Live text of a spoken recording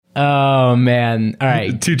Oh man! All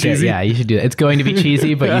right, Too cheesy? Yeah, you should do it. It's going to be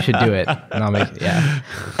cheesy, but you should do it. And I'll make yeah.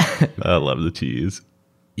 I love the cheese.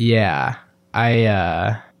 Yeah,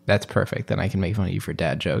 that's perfect. Then I can make fun of you for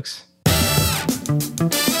dad jokes.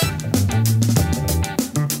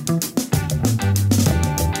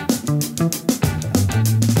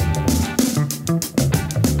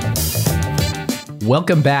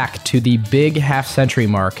 Welcome back to the big half-century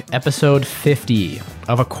mark, episode 50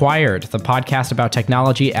 of Acquired, the podcast about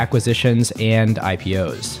technology, acquisitions, and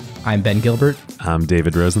IPOs. I'm Ben Gilbert. I'm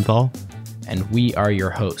David Rosenthal. And we are your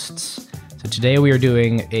hosts. So today we are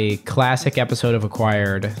doing a classic episode of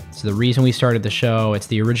Acquired. It's the reason we started the show. It's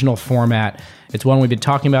the original format. It's one we've been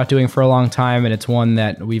talking about doing for a long time, and it's one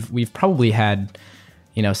that we've probably had,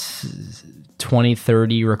 20,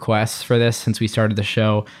 30 requests for this since we started the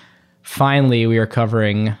show. Finally, we are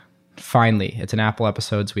covering, it's an Apple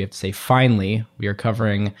episode, so we have to say finally, we are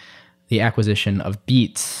covering the acquisition of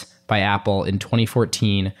Beats by Apple in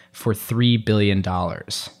 2014 for $3 billion.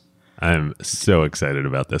 I'm so excited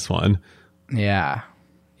about this one. Yeah,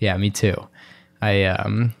 me too.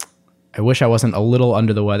 I wish I wasn't a little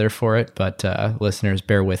under the weather for it, but listeners,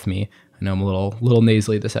 bear with me. I know I'm a little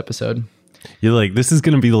nasally this episode. You're like, this is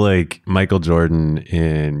going to be like Michael Jordan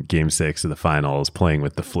in Game 6 of the finals playing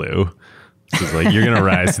with the flu. It's like, you're going to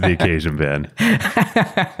rise to the occasion, Ben.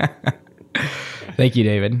 Thank you,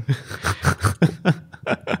 David.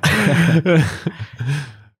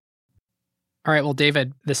 All right, well,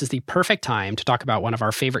 David, this is the perfect time to talk about one of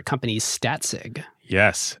our favorite companies, Statsig.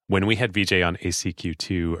 Yes. When we had VJ on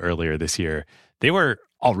ACQ2 earlier this year, they were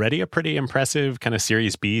already a pretty impressive kind of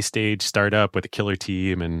Series B stage startup with a killer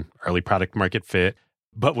team and early product market fit.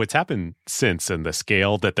 But what's happened since and the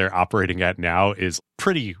scale that they're operating at now is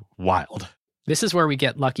pretty wild. This is where we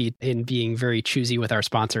get lucky in being very choosy with our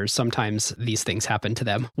sponsors. Sometimes these things happen to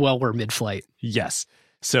them while we're mid-flight. Yes.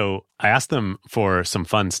 So I asked them for some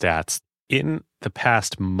fun stats. In the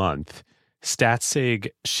past month, Statsig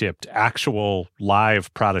shipped actual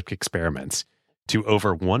live product experiments to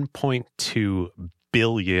over 1.2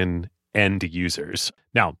 billion end users.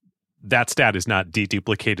 Now, that stat is not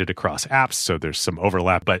deduplicated across apps, so there's some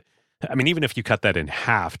overlap. But I mean, even if you cut that in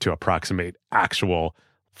half to approximate actual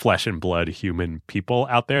flesh and blood human people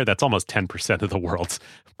out there, that's almost 10% of the world's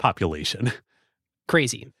population.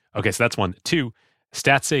 Crazy. Okay, so that's one. Two,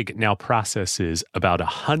 Statsig now processes about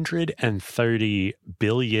 130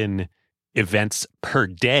 billion events per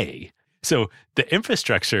day. So the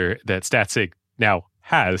infrastructure that Statsig now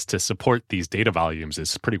has to support these data volumes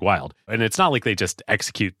is pretty wild. And it's not like they just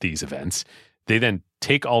execute these events. They then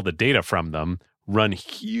take all the data from them, run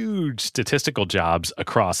huge statistical jobs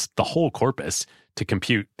across the whole corpus to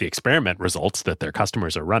compute the experiment results that their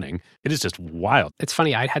customers are running. It is just wild. It's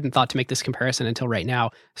funny, I hadn't thought to make this comparison until right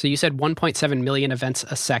now. So you said 1.7 million events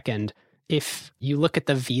a second. If you look at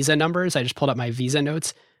the Visa numbers, I just pulled up my Visa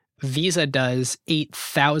notes. Visa does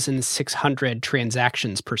 8,600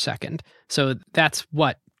 transactions per second. So that's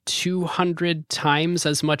 200 times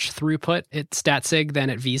as much throughput at Statsig than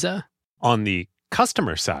at Visa? On the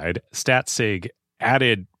customer side, Statsig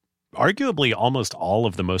added arguably almost all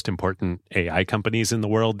of the most important AI companies in the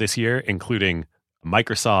world this year, including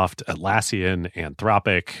Microsoft, Atlassian,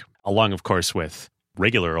 Anthropic, along, of course, with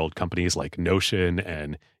regular old companies like Notion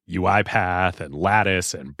and UiPath and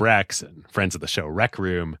Lattice and Brex and friends of the show Rec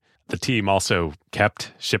Room. The team also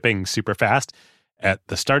kept shipping super fast. At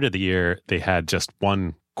the start of the year, they had just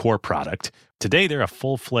one core product. Today, they're a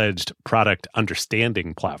full-fledged product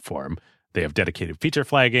understanding platform. They have dedicated feature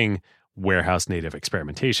flagging, warehouse native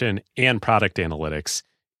experimentation, and product analytics.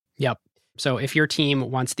 Yep. So if your team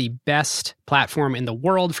wants the best platform in the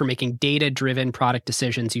world for making data-driven product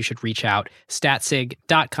decisions, you should reach out.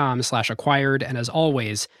 Statsig.com/acquired. And as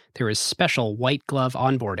always, there is special white glove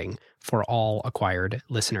onboarding for all Acquired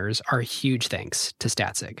listeners. Our huge thanks to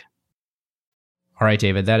Statsig. All right,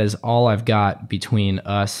 David, that is all I've got between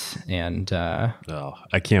us and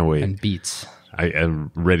I can't wait. And Beats.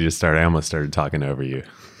 I'm ready to start. I almost started talking over you.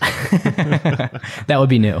 That would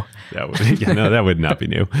be new. That would not be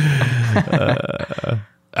new.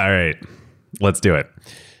 All right, let's do it.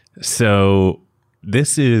 So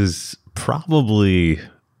this is probably,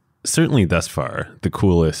 certainly thus far, the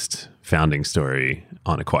coolest founding story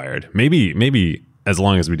on Acquired. Maybe as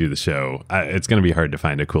long as we do the show, it's going to be hard to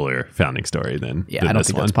find a cooler founding story than I don't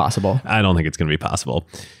think that's possible. I don't think it's going to be possible.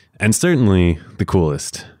 And certainly the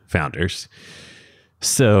coolest founders.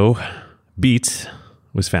 So Beats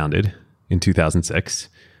was founded in 2006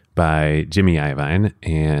 by Jimmy Iovine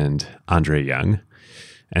and Andre Young.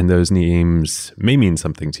 And those names may mean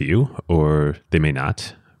something to you, or they may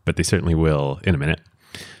not, but they certainly will in a minute.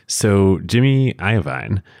 So Jimmy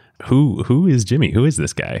Iovine, who is Jimmy? Who is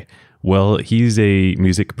this guy? Well, he's a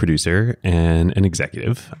music producer and an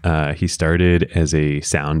executive. He started as a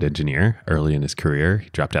sound engineer early in his career. He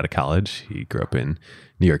dropped out of college. He grew up in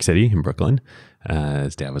New York City, in Brooklyn.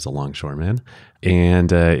 His dad was a longshoreman.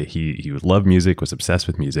 And he loved music, was obsessed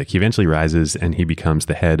with music. He eventually rises and he becomes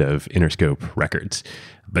the head of Interscope Records.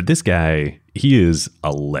 But this guy, he is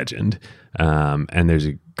a legend. And there's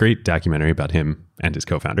a great documentary about him and his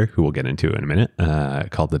co-founder, who we'll get into in a minute,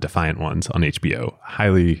 called The Defiant Ones on HBO.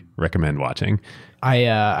 Highly recommend watching. I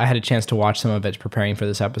had a chance to watch some of it preparing for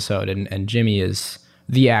this episode, and Jimmy is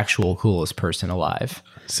the actual coolest person alive.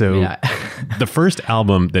 So the first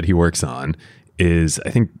album that he works on is,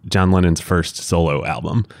 I think, John Lennon's first solo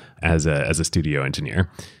album as a studio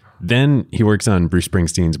engineer. Then he works on Bruce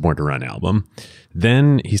Springsteen's Born to Run album.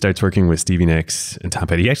 Then he starts working with Stevie Nicks and Tom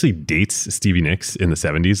Petty. He actually dates Stevie Nicks in the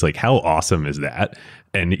 70s. Like, how awesome is that?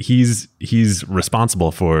 And he's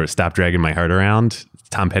responsible for Stop Dragging My Heart Around,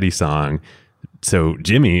 Tom Petty song. So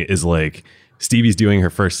Jimmy is like, Stevie's doing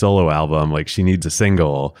her first solo album. Like, she needs a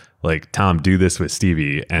single. Like, Tom, do this with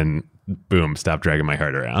Stevie. And boom, Stop Dragging My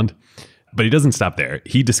Heart Around. But he doesn't stop there.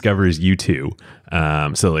 He discovers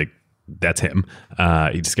U2. So like, that's him.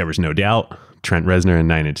 He discovers No Doubt, Trent Reznor and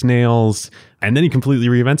Nine Inch Nails, and then he completely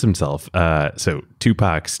reinvents himself. So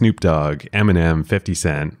Tupac, Snoop Dogg, Eminem, 50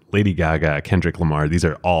 Cent, Lady Gaga, Kendrick Lamar, these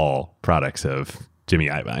are all products of Jimmy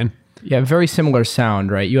Iovine. Yeah, very similar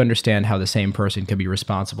sound, right? You understand how the same person could be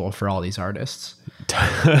responsible for all these artists.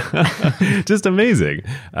 Just amazing.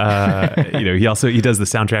 He does the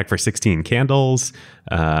soundtrack for 16 Candles,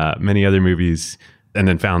 many other movies. And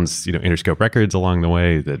then founds, Interscope Records along the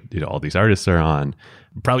way that, all these artists are on.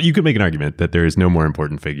 Probably you could make an argument that there is no more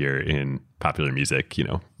important figure in popular music,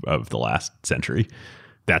 of the last century.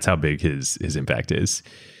 That's how big his impact is.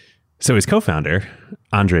 So his co-founder,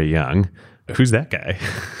 Andre Young, who's that guy?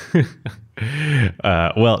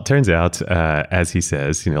 Well, it turns out, as he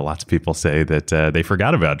says, lots of people say that they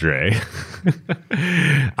forgot about Dre.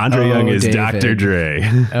 Andre Young is David. Dr. Dre.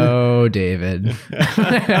 Oh, David.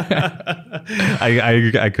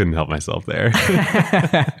 I couldn't help myself there.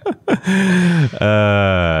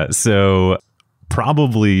 So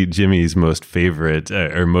probably Jimmy's most favorite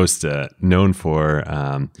or most known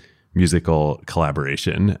for musical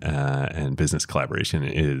collaboration and business collaboration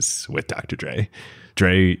is with Dr. Dre.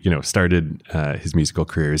 Dre, started his musical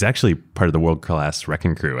career. He was actually part of the world-class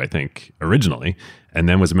Wrecking Crew, I think, originally, and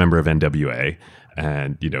then was a member of NWA.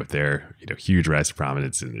 And, their, huge rise to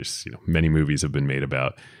prominence. And there's, many movies have been made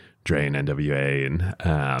about Dre and NWA.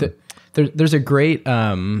 And there's a great,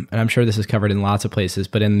 and I'm sure this is covered in lots of places,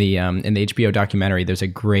 but in the HBO documentary, there's a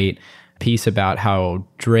great piece about how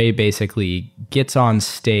Dre basically gets on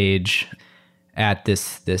stage at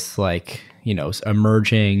this like,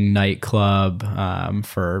 emerging nightclub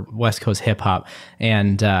for West Coast hip hop.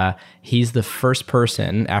 And he's the first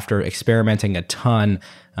person, after experimenting a ton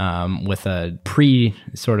with a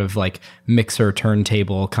sort of like mixer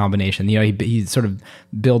turntable combination. He sort of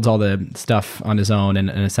builds all the stuff on his own and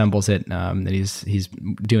assembles it. And he's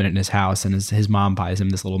doing it in his house, and his mom buys him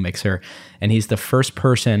this little mixer. And he's the first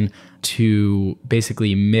person to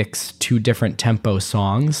basically mix two different tempo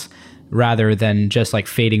songs, rather than just like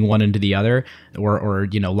fading one into the other or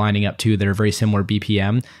lining up two that are very similar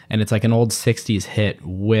BPM. And it's like an old 60s hit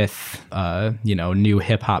with new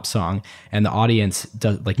hip hop song, and the audience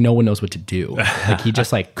does, like, no one knows what to do. Like, he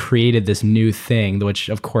just like created this new thing, which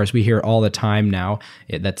of course we hear all the time now,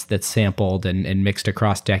 that's sampled and mixed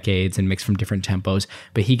across decades and mixed from different tempos.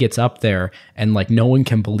 But he gets up there and like no one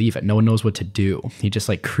can believe it. No one knows what to do. He just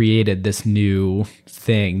like created this new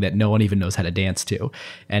thing that no one even knows how to dance to.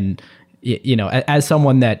 And as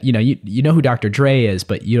someone that, you know who Dr. Dre is,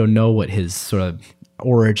 but you don't know what his sort of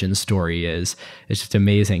origin story is. It's just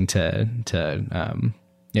amazing to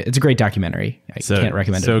it's a great documentary. I can't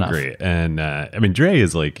recommend it enough. So great. And Dre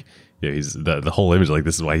is like, he's the whole image, like,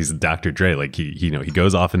 this is why he's Dr. Dre. Like, he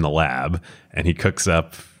goes off in the lab and he cooks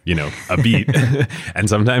up, a beat and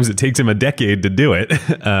sometimes it takes him a decade to do it.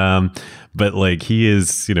 But like, he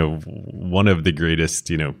is, one of the greatest,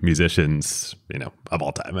 musicians, of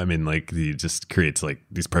all time. Like, he just creates like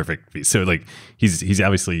these perfect beats. So like, he's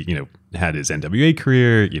obviously, had his NWA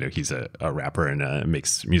career, he's a rapper and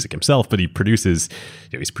makes music himself, but he produces,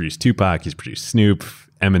 he's produced Tupac, he's produced Snoop,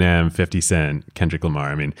 Eminem, 50 Cent, Kendrick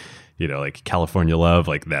Lamar. Like California Love,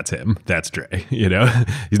 like, that's him. That's Dre,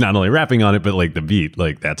 He's not only rapping on it, but like the beat,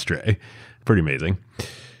 like, that's Dre. Pretty amazing.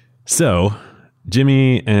 So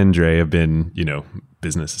Jimmy and Dre have been,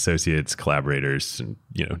 business associates, collaborators, and,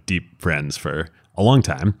 deep friends for a long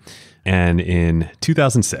time. And in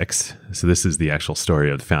 2006, so this is the actual story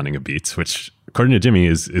of the founding of Beats, which according to Jimmy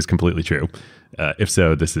is completely true. If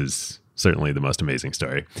so, this is certainly the most amazing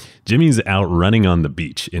story. Jimmy's out running on the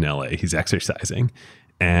beach in LA. He's exercising.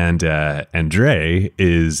 And Dre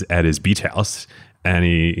is at his beach house. And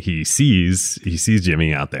he sees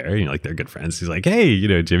Jimmy out there, like they're good friends. He's like,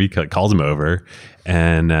 hey, Jimmy calls him over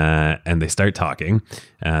and they start talking.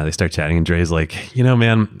 They start chatting and Dre's like,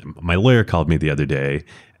 man, my lawyer called me the other day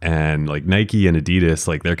and like Nike and Adidas,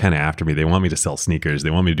 like they're kind of after me. They want me to sell sneakers.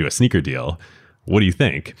 They want me to do a sneaker deal. What do you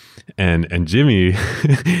think? And Jimmy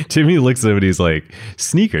looks at him and he's like,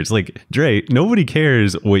 sneakers, like Dre, nobody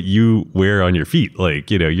cares what you wear on your feet. Like,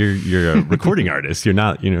 you're a recording artist. You're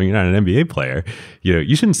not an NBA player.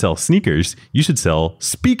 You shouldn't sell sneakers. You should sell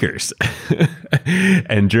speakers.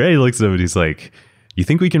 And Dre looks at him and he's like, you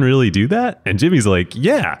think we can really do that? And Jimmy's like,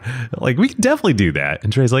 yeah, like we can definitely do that.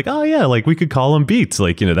 And Dre's like, oh yeah, like we could call them beats.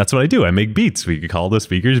 Like, that's what I do. I make beats. We could call the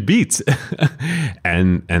speakers beats.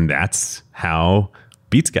 and that's how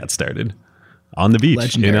Beats got started on the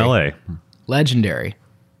beach in LA. Legendary.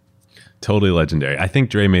 Totally legendary. I think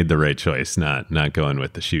Dre made the right choice, not going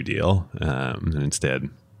with the shoe deal, and instead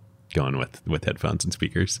going with headphones and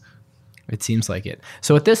speakers. It seems like it.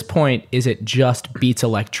 So at this point, is it just Beats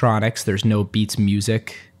electronics? There's no Beats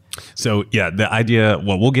music? So yeah, the idea,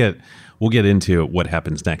 well, we'll get into what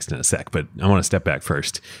happens next in a sec, but I want to step back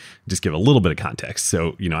first, just give a little bit of context.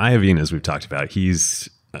 So, Iovine, as we've talked about, he is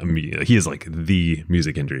like the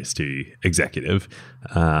music industry executive.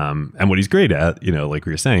 And what he's great at, like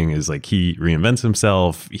we were saying, is like he reinvents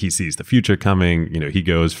himself. He sees the future coming. He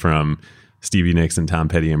goes from Stevie Nicks and Tom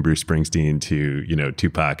Petty and Bruce Springsteen to,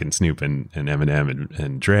 Tupac and Snoop and Eminem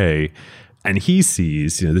and Dre. And he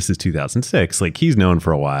sees, this is 2006, like he's known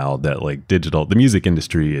for a while that like the music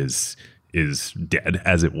industry is dead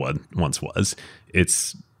as it once was.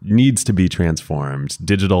 It's needs to be transformed.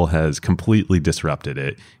 Digital has completely disrupted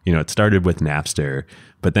it. It started with Napster,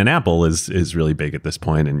 but then Apple is really big at this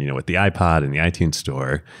point, and with the iPod and the iTunes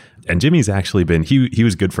Store. And Jimmy's actually been he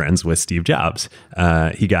was good friends with Steve Jobs.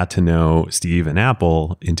 He got to know Steve and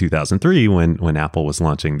Apple in 2003 when Apple was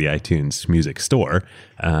launching the iTunes Music Store.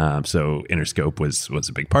 So Interscope was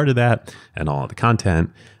a big part of that, and all of the content.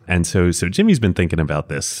 And so Jimmy's been thinking about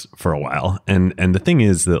this for a while. And the thing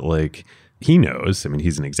is that like he knows, I mean,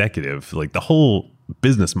 he's an executive, like the whole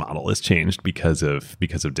business model has changed because of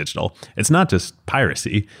digital. It's not just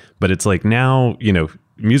piracy, but it's like now,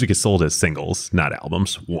 music is sold as singles, not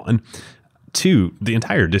albums. 1. 2, the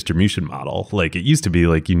entire distribution model. Like it used to be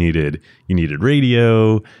like you needed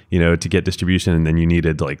radio, to get distribution, and then you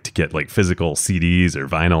needed like to get like physical CDs or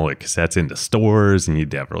vinyl or cassettes into stores, and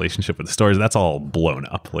you'd have a relationship with the stores. That's all blown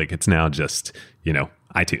up. Like it's now just,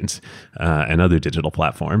 iTunes and other digital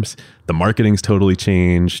platforms. The marketing's totally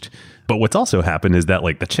changed. But what's also happened is that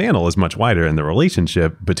like the channel is much wider, and the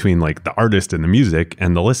relationship between like the artist and the music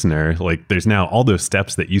and the listener, like there's now all those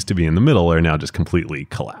steps that used to be in the middle are now just completely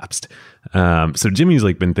collapsed. So Jimmy's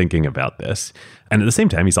like been thinking about this, and at the same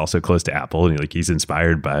time he's also close to Apple, and like he's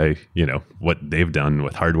inspired by what they've done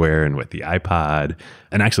with hardware and with the iPod.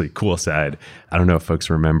 And actually, cool aside, I don't know if folks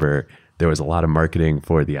remember, there was a lot of marketing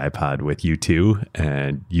for the iPod with U2,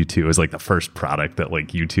 and U2 was like the first product that like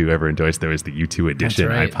U2 ever endorsed. There was the U2 edition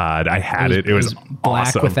iPod. I had it. It was black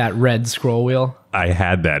awesome. With that red scroll wheel. I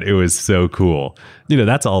had that. It was so cool.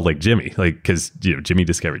 That's all like Jimmy, like, because, Jimmy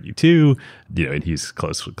discovered U2, and he's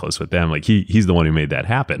close with them. Like he's the one who made that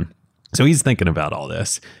happen. So he's thinking about all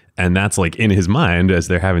this, and that's like in his mind as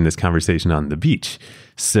they're having this conversation on the beach.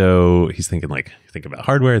 So he's thinking about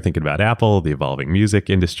hardware, thinking about Apple, the evolving music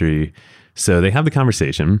industry. So they have the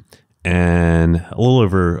conversation, and a little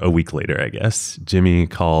over a week later, I guess, Jimmy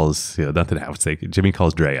calls, nothing happens. Jimmy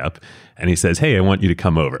calls Dre up, and he says, hey, I want you to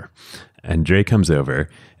come over. And Dre comes over,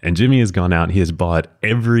 and Jimmy has gone out and he has bought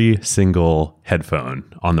every single headphone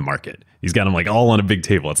on the market. He's got them like all on a big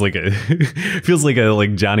table. It's like feels like a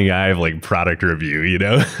Johnny Ive like product review,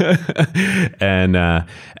 and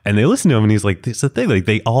they listen to him, and he's like, "It's the thing, like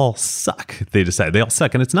they all suck." They decide they all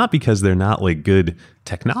suck, and it's not because they're not like good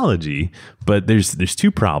technology, but there's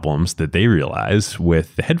 2 problems that they realize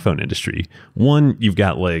with the headphone industry. One, you've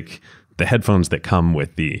got like the headphones that come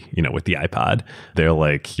with the with the iPod. They're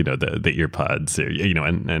like the earpods,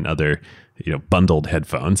 and other bundled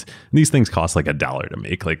headphones. And these things cost like $1 to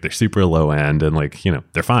make. Like they're super low end and like,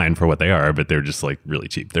 they're fine for what they are, but they're just like really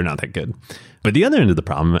cheap. They're not that good. But the other end of the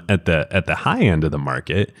problem at the high end of the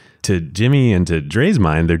market, to Jimmy and to Dre's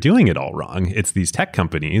mind, they're doing it all wrong. It's these tech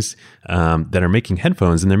companies that are making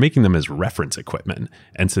headphones, and they're making them as reference equipment.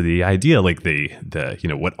 And so the idea, like the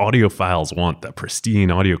what audiophiles want, the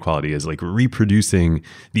pristine audio quality, is like reproducing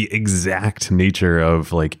the exact nature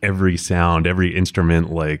of like every sound, every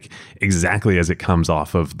instrument, like exactly as it comes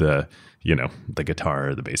off of the guitar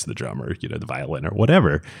or the bass of the drum or the violin or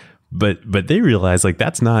whatever. But they realize like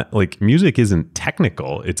that's not, like, music isn't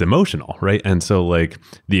technical, it's emotional, right? And so like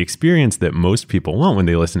the experience that most people want when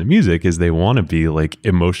they listen to music is they want to be like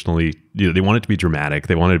emotionally, they want it to be dramatic,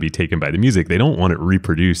 they want it to be taken by the music. They don't want it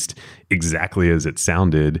reproduced exactly as it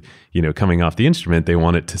sounded, coming off the instrument. They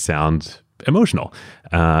want it to sound emotional.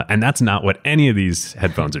 And that's not what any of these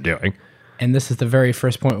headphones are doing. And this is the very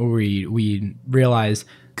first point where we realize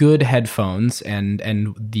good headphones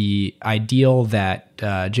and the ideal that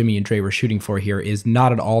Jimmy and Dre were shooting for here is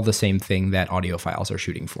not at all the same thing that audiophiles are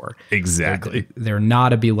shooting for. Exactly. They're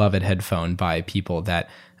not a beloved headphone by people that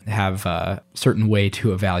have a certain way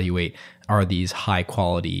to evaluate, are these high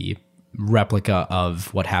quality replica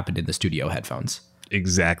of what happened in the studio headphones.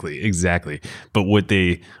 Exactly. But what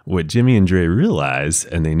Jimmy and Dre realize,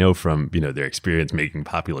 and they know from, their experience making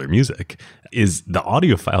popular music, is the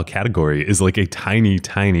audiophile category is like a tiny,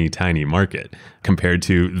 tiny, tiny market compared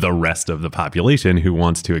to the rest of the population who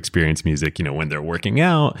wants to experience music, when they're working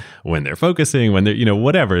out, when they're focusing, when they're,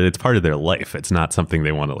 whatever. It's part of their life. It's not something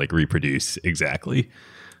they want to like reproduce exactly.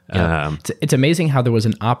 Yeah. It's amazing how there was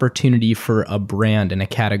an opportunity for a brand in a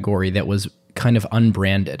category that was kind of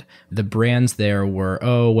unbranded. The brands there were,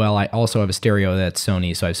 I also have a stereo that's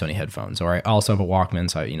Sony, so I have Sony headphones. Or I also have a Walkman,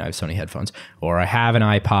 so I have Sony headphones. Or I have an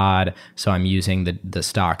iPod, so I'm using the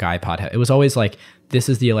stock iPod. It was always like, this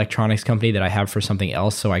is the electronics company that I have for something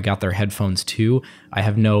else, so I got their headphones too. I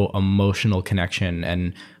have no emotional connection,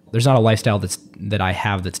 and there's not a lifestyle that I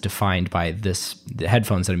have that's defined by the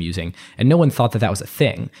headphones that I'm using. And no one thought that was a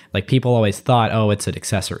thing. Like, people always thought, it's an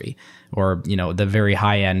accessory. Or, the very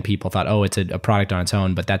high end people thought, it's a product on its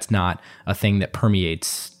own, but that's not a thing that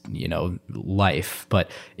permeates, life.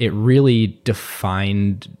 But it really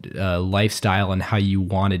defined lifestyle and how you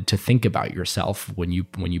wanted to think about yourself when you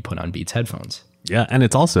put on Beats headphones. Yeah. And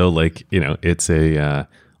it's also like, it's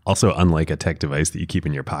also, unlike a tech device that you keep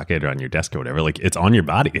in your pocket or on your desk or whatever, like, it's on your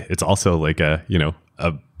body. It's also like a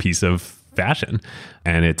piece of fashion,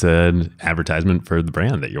 and it's an advertisement for the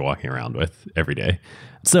brand that you're walking around with every day.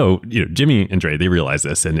 So, Jimmy and Dre, they realized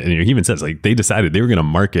this, and he even says, like, they decided they were going to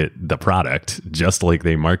market the product just like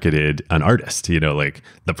they marketed an artist. Like,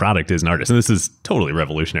 the product is an artist, and this is totally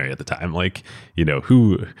revolutionary at the time. Like,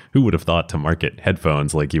 who would have thought to market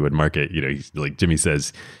headphones like you would market? Like Jimmy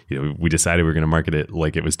says, we decided we were going to market it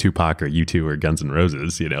like it was Tupac or U2 or Guns N'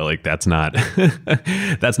 Roses. Like, that's not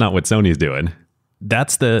that's not what Sony's doing.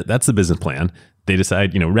 That's the business plan. They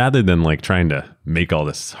decide, rather than like trying to make all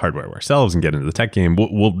this hardware ourselves and get into the tech game,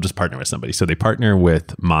 we'll just partner with somebody. So they partner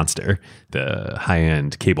with Monster, the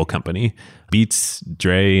high-end cable company. Beats,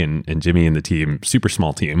 Dre, and Jimmy and the team, super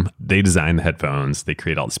small team. They design the headphones. They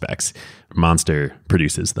create all the specs. Monster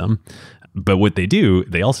produces them. But what they do,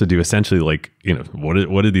 they also do essentially like, what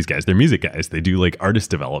are these guys? They're music guys. They do like artist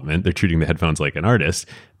development. They're treating the headphones like an artist.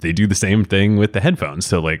 They do the same thing with the headphones.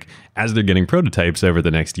 So like, as they're getting prototypes over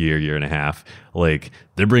the next year and a half, like,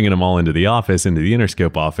 they're bringing them all into the office, into the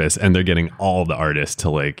Interscope office, and they're getting all the artists to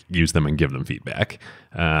like use them and give them feedback.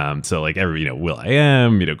 So like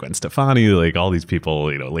Will.i.am, Gwen Stefani, like all these people,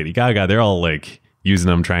 Lady Gaga, they're all like using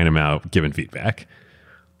them, trying them out, giving feedback.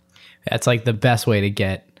 That's like the best way to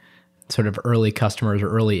get sort of early customers or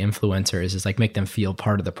early influencers, is like make them feel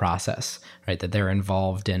part of the process, right? That they're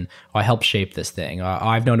involved in, I helped shape this thing.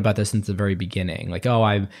 I've known about this since the very beginning. Like,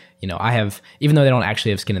 I have, even though they don't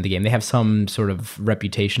actually have skin in the game, they have some sort of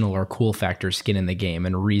reputational or cool factor skin in the game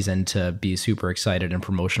and reason to be super excited and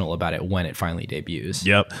promotional about it when it finally debuts.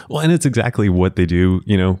 Yep. Well, and it's exactly what they do,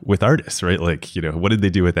 with artists, right? Like, what did they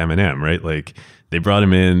do with Eminem, right? Like, they brought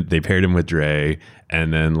him in, they paired him with Dre,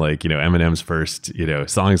 and then like, Eminem's first,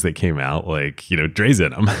 songs that came out, like, Dre's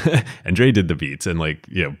in them and Dre did the beats, and like,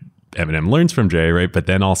 Eminem learns from Dre, right? But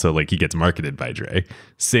then also like he gets marketed by Dre.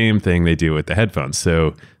 Same thing they do with the headphones.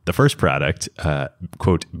 So the first product,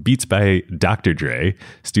 quote, Beats by Dr. Dre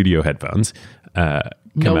studio headphones.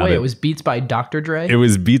 No way, it was Beats by Dr. Dre? It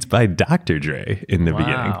was Beats by Dr. Dre in the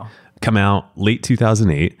beginning. Come out late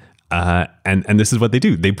 2008. And this is what they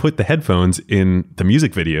do. They put the headphones in the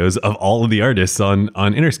music videos of all of the artists on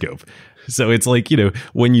Interscope. So it's like,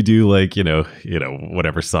 when you do like,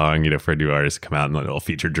 whatever song, for a new artist come out and it'll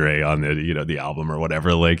feature Dre on the, the album or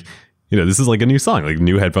whatever, like, this is like a new song, like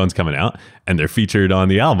new headphones coming out and they're featured on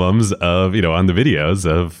the albums of, on the videos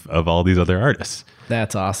of all these other artists.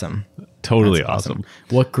 That's awesome. Totally That's awesome.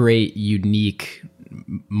 What great, unique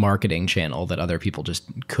marketing channel that other people just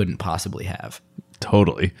couldn't possibly have.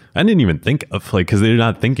 Totally. I didn't even think of because they're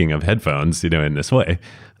not thinking of headphones, in this way.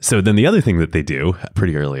 So then the other thing that they do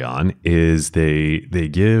pretty early on is they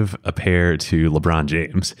give a pair to LeBron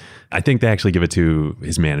James. I think they actually give it to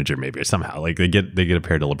his manager maybe or somehow. Like they get a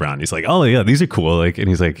pair to LeBron. He's like, oh yeah, these are cool. Like, and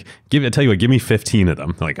he's like, I tell you what, give me 15 of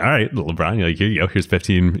them. I'm like, all right, LeBron, you're like, here you go. Here's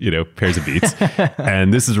 15, pairs of Beats.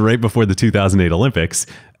 And this is right before the 2008 Olympics.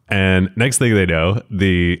 And next thing they know,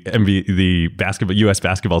 the U.S.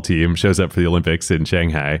 basketball team shows up for the Olympics in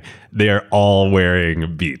Shanghai. They are all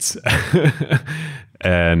wearing Beats.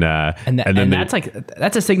 And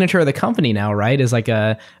that's a signature of the company now, right? Is like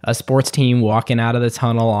a sports team walking out of the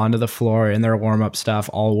tunnel onto the floor in their warm-up stuff,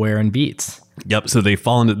 all wearing Beats. Yep. So they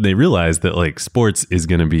realize that like sports is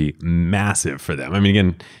going to be massive for them. I mean,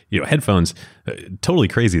 again, headphones, totally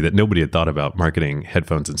crazy that nobody had thought about marketing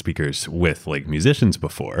headphones and speakers with like musicians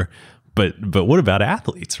before. But what about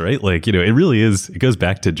athletes, right? Like, it really is, it goes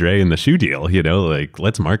back to Dre and the shoe deal, like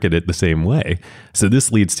let's market it the same way. So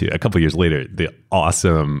this leads to a couple of years later, the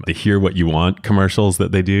awesome Hear What You Want commercials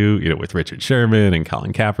that they do, with Richard Sherman and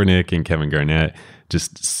Colin Kaepernick and Kevin Garnett,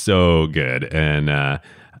 just so good. And,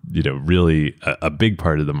 really a big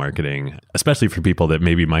part of the marketing, especially for people that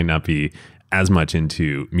maybe might not be as much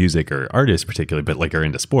into music or artists particularly, but like are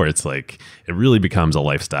into sports, like it really becomes a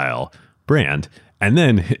lifestyle brand. And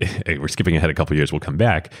then we're skipping ahead a couple of years. We'll come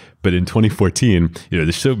back. But in 2014,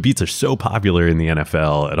 the Beats are so popular in the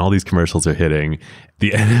NFL and all these commercials are hitting.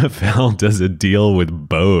 The NFL does a deal with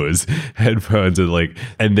Bose headphones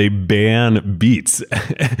and they ban Beats.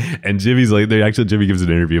 And Jimmy's like, Jimmy gives an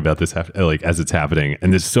interview about this as it's happening.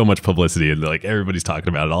 And there's so much publicity and like everybody's talking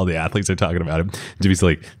about it. All the athletes are talking about it. Jimmy's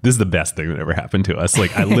like, this is the best thing that ever happened to us.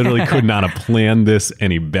 Like I literally could not have planned this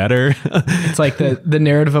any better. It's like the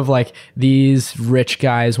narrative of like these rich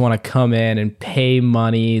guys want to come in and pay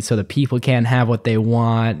money so the people can't have what they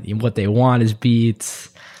want. What they want is Beats.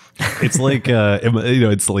 It's like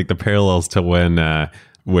it's like the parallels to when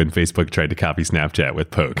Facebook tried to copy Snapchat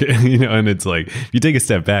with Poke, and it's like you take a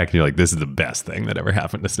step back and you're like, this is the best thing that ever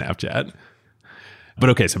happened to Snapchat. But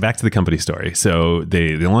okay, so back to the company story. So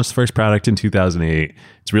they launched the first product in 2008.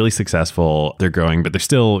 It's really successful. They're growing, but they're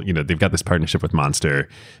still, they've got this partnership with Monster.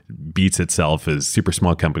 Beats itself is a super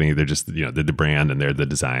small company. They're just, they're the brand and they're the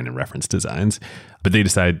design and reference designs. But they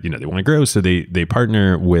decide, they want to grow. So they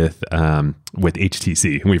partner with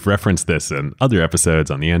HTC. And we've referenced this in other episodes,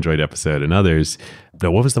 on the Android episode and others.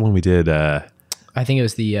 But what was the one we did? I think it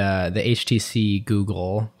was the HTC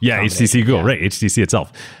Google. Yeah, HTC Google, yeah. Right. HTC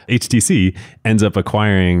itself. HTC ends up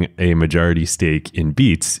acquiring a majority stake in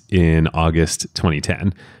Beats in August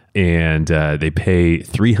 2010. And they pay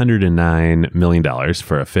 $309 million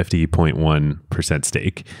for a 50.1%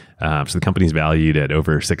 stake. So the company's valued at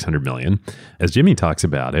over $600 million. As Jimmy talks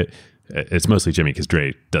about it, it's mostly Jimmy because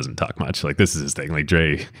Dre doesn't talk much. Like this is his thing. Like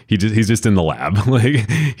Dre, he's just in the lab. Like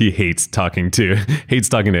he hates talking to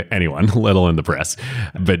anyone, let alone the press.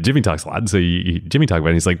 But Jimmy talks a lot. So Jimmy talked about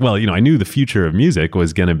it. He's like, well, I knew the future of music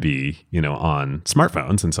was going to be, on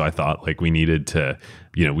smartphones. And so I thought like we needed to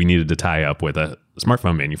tie up with a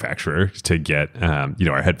smartphone manufacturer to get,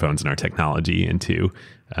 our headphones and our technology into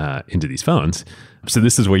these phones. So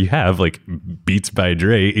this is where you have like Beats by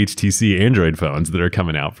Dre HTC Android phones that are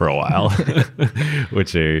coming out for a while,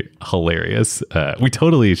 which are hilarious. We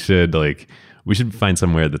totally should we should find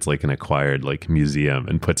somewhere that's like an acquired like museum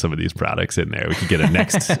and put some of these products in there. We could get a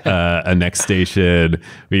next station.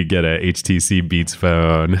 We could get a HTC Beats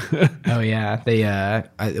phone. Oh yeah,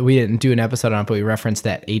 we didn't do an episode on it, but we referenced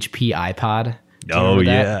that HP iPod. Oh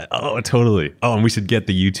yeah. Oh totally. Oh, and we should get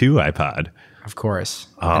the U2 iPod. Of course.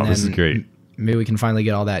 Oh, this is great. Maybe we can finally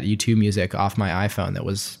get all that U2 music off my iPhone that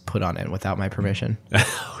was put on it without my permission.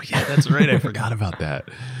 Oh, yeah, that's right. I forgot about that.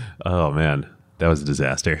 Oh, man. That was a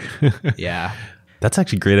disaster. Yeah. That's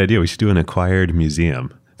actually a great idea. We should do an acquired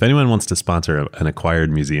museum. If anyone wants to sponsor an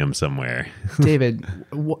acquired museum somewhere. David,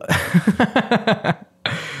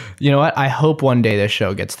 you know what? I hope one day this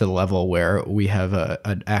show gets to the level where we have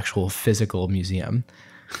an actual physical museum.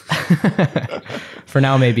 For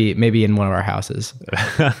now, maybe in one of our houses.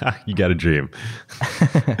 You got a dream.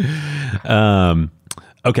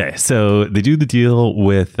 Okay, so they do the deal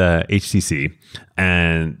with HTC,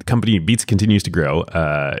 and the company Beats continues to grow.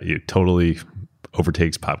 It totally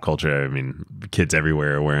overtakes pop culture. I mean, kids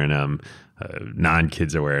everywhere are wearing them.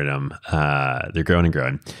 Non-kids are wearing them. They're growing and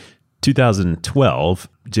growing. 2012,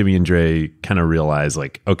 Jimmy and Dre kind of realized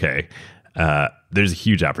like, okay, there's a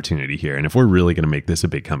huge opportunity here. And if we're really going to make this a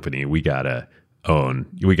big company, we got to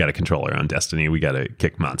control our own destiny. We got to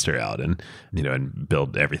kick Monster out and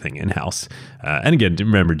build everything in-house. And again,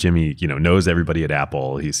 remember, Jimmy, knows everybody at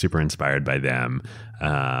Apple. He's super inspired by them.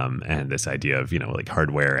 And this idea of, like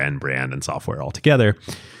hardware and brand and software all together.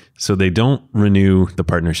 So they don't renew the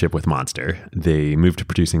partnership with Monster. They move to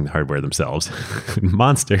producing the hardware themselves.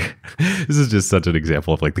 Monster, this is just such an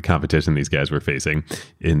example of like the competition these guys were facing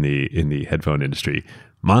in the headphone industry.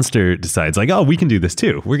 Monster decides like, oh, we can do this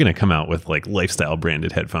too. We're going to come out with like lifestyle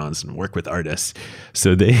branded headphones and work with artists.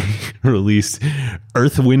 So they released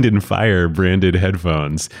Earth, Wind and Fire branded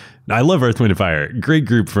headphones. Now, I love Earth, Wind and Fire. Great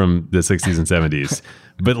group from the 60s and 70s.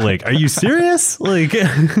 But like, are you serious? Like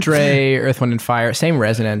Dre, Earth, Wind and Fire, same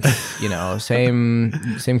resonance, same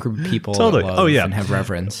group of people. Totally. That love and have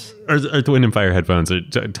reverence. Earth, Wind and Fire headphones are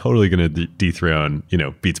totally going to dethrone,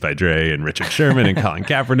 Beats by Dre and Richard Sherman and Colin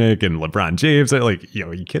Kaepernick and LeBron James. Like,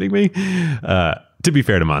 are you kidding me? To be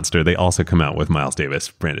fair to Monster, they also come out with Miles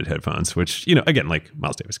Davis branded headphones, which, again, like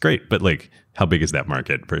Miles Davis, great. But like, how big is that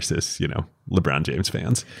market versus, LeBron James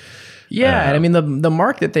fans? Yeah. And I mean, the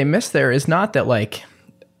mark that they miss there is not that like,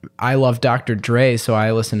 I love Dr. Dre, so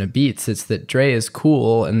I listen to Beats. It's that Dre is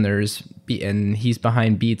cool and he's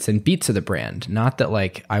behind Beats and Beats are the brand. Not that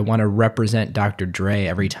like I want to represent Dr. Dre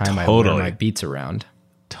every time I wear my Beats around.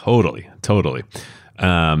 Totally.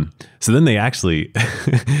 So then they actually,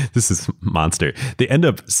 this is Monster. They end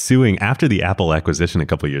up suing after the Apple acquisition a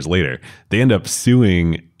couple of years later. They end up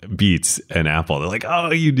suing Beats and Apple. They're like, oh,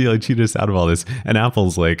 you cheated us out of all this. And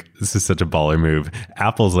Apple's like, this is such a baller move.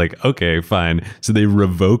 Apple's like, okay, fine. So they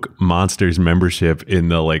revoke Monster's membership in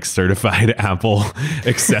the like certified Apple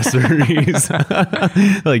accessories.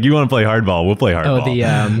 Like, you want to play hardball? We'll play hardball.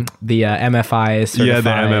 Oh, the MFI certified. Yeah, the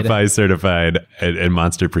MFI certified. And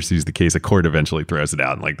Monster pursues the case. A court eventually throws it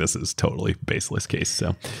out. And like, this is totally baseless case.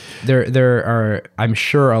 So there are, I'm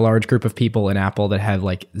sure, a large group of people in Apple that have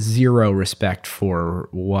like zero respect for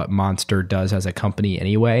what Monster does as a company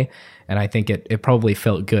anyway. And I think it probably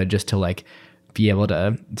felt good just to like be able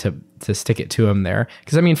to stick it to him there.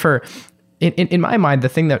 Because I mean, in my mind, the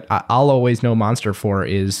thing that I'll always know Monster for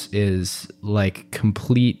is like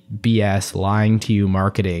complete BS lying to you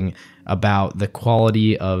marketing about the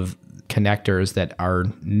quality of connectors that are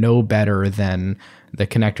no better than the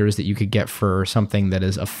connectors that you could get for something that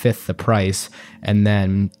is a fifth the price, and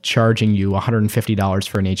then charging you $150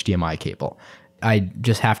 for an HDMI cable. I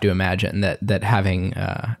just have to imagine that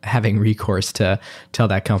having recourse to tell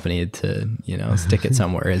that company to stick it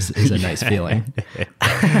somewhere is a nice feeling.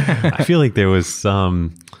 I feel like there was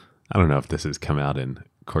some, I don't know if this has come out in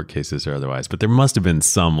court cases or otherwise, but there must have been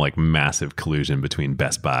some like massive collusion between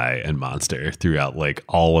Best Buy and Monster throughout like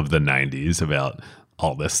all of the 90s about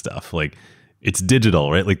all this stuff. Like, it's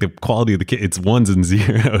digital, right? Like the quality of the it's ones and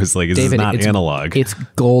zeros. Like, it's not analog. It's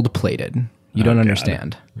gold plated. You don't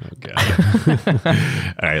understand. Oh, God.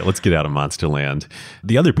 All right, let's get out of Monster Land.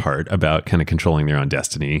 The other part about kind of controlling their own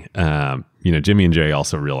destiny, Jimmy and Dre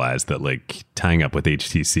also realized that like tying up with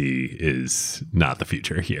HTC is not the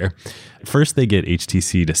future here. First, they get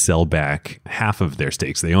HTC to sell back half of their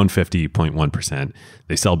stakes. They own 50.1%.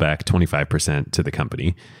 They sell back 25% to the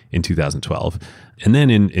company in 2012. And then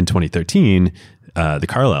in 2013, the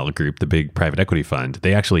Carlyle Group, the big private equity fund,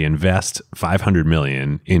 they actually invest $500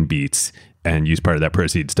 million in Beats and use part of that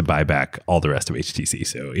proceeds to buy back all the rest of HTC.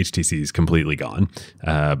 So HTC is completely gone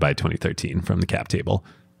by 2013 from the cap table.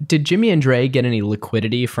 Did Jimmy and Dre get any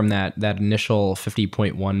liquidity from that initial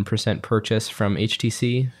 50.1% purchase from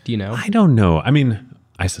HTC? Do you know? I don't know. I mean,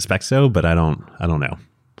 I suspect so, but I don't know.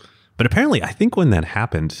 But apparently, I think when that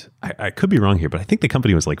happened, I could be wrong here, but I think the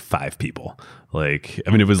company was like 5 people. Like, I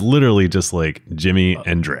mean, it was literally just like Jimmy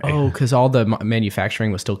and Dre. Oh, because all the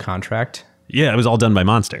manufacturing was still contract? Yeah, it was all done by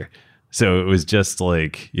Monster. So it was just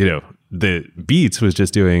like, the Beats was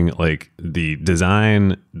just doing like the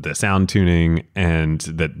design, the sound tuning, and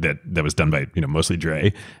that was done by, mostly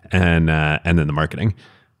Dre, and then the marketing.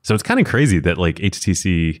 So it's kind of crazy that like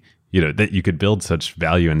HTC, that you could build such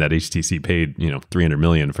value and that HTC paid, $300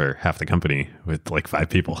 million for half the company with like 5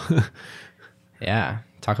 people. Yeah.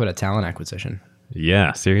 Talk about a talent acquisition.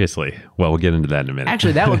 Yeah, seriously. Well, we'll get into that in a minute.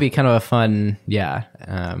 Actually, that would be kind of a fun,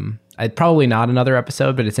 I'd probably not another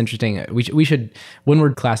episode, but it's interesting. We should, when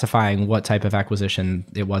we're classifying what type of acquisition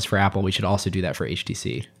it was for Apple, we should also do that for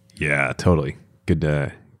HTC. Yeah, totally. Good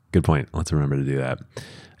point. Let's remember to do that.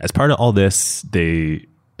 As part of all this, they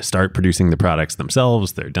start producing the products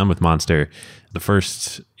themselves. They're done with Monster. The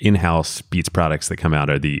first in-house Beats products that come out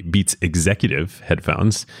are the Beats Executive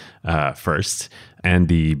headphones first, and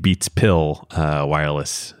the Beats Pill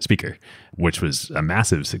wireless speaker, which was a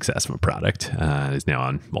massive success of a product. Is now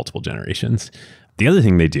on multiple generations. The other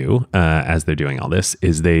thing they do as they're doing all this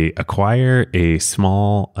is they acquire a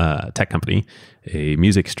small tech company, a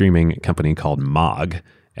music streaming company called Mog,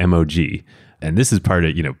 M-O-G. And this is part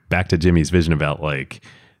of, back to Jimmy's vision about like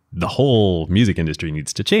the whole music industry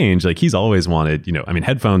needs to change. Like he's always wanted,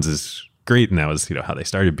 headphones is great. And that was, how they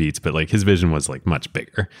started Beats. But like his vision was like much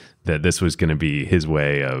bigger, that this was going to be his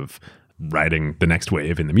way of riding the next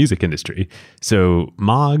wave in the music industry. So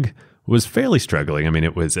Mog was fairly struggling. I mean,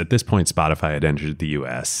 it was at this point, Spotify had entered the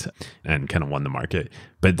US and kind of won the market.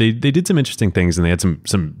 But they did some interesting things, and they had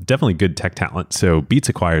some definitely good tech talent. So Beats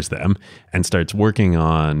acquires them and starts working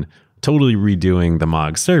on totally redoing the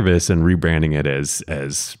Mog service and rebranding it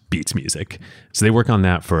as Beats Music. So they work on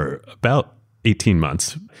that for about 18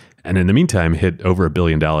 months. And in the meantime, hit over $1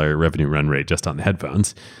 billion revenue run rate just on the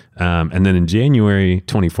headphones. And then in January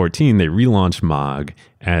 2014, they relaunched Mog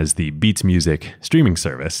as the Beats Music streaming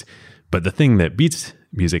service. But the thing that Beats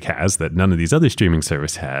Music has that none of these other streaming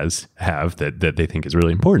services have that they think is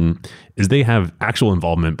really important is they have actual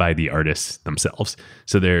involvement by the artists themselves.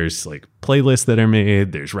 So there's like playlists that are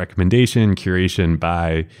made, there's recommendation, curation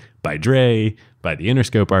by Dre, by the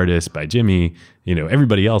Interscope artist, by Jimmy.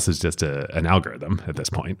 Everybody else is just an algorithm at this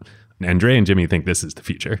point. And Dre and Jimmy think this is the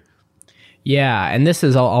future. Yeah, and this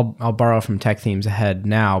is, I'll borrow from Tech Themes ahead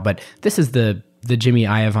now, but this is the Jimmy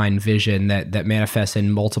Iovine vision that manifests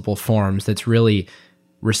in multiple forms. That's really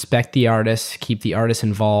respect the artist, keep the artist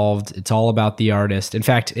involved. It's all about the artist. In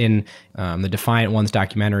fact, in the Defiant Ones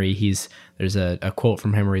documentary, there's a quote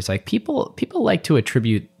from him where he's like, people like to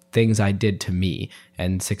attribute things I did to me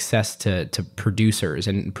and success to producers,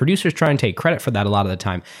 and producers try and take credit for that a lot of the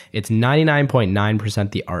time. It's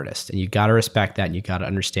 99.9% the artist, and you got to respect that, and you got to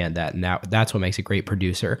understand that, and that's what makes a great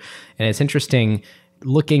producer. And it's interesting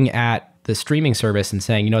looking at the streaming service and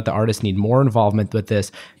saying, the artists need more involvement with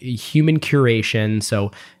this human curation.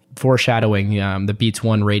 So foreshadowing the Beats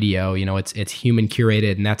One radio, it's human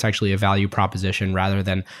curated, and that's actually a value proposition rather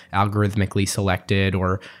than algorithmically selected,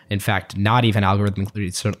 or in fact, not even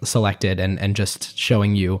algorithmically selected and just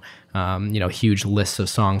showing you, huge lists of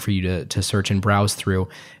song for you to search and browse through.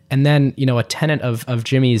 And then, a tenet of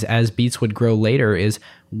Jimmy's as Beats would grow later is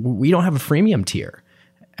we don't have a freemium tier.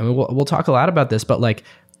 I mean, we'll talk a lot about this, but like,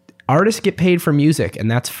 artists get paid for music, and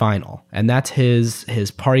that's final. And that's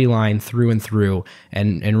his party line through and through,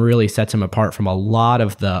 and really sets him apart from a lot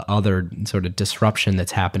of the other sort of disruption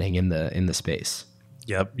that's happening in the space.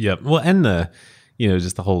 Yep. Well, and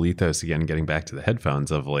just the whole ethos, again, getting back to the headphones,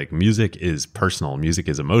 of like, music is personal, music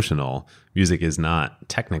is emotional, music is not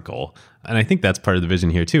technical. And I think that's part of the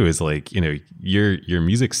vision here too, is like, your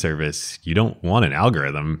music service, you don't want an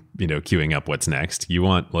algorithm, queuing up what's next. You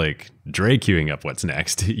want like Dre queuing up what's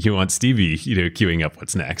next. You want Stevie, queuing up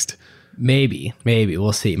what's next. Maybe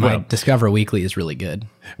we'll see. My Discover Weekly is really good.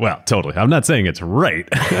 Well, totally. I'm not saying it's right.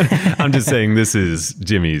 I'm just saying this is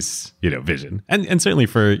Jimmy's, vision. And certainly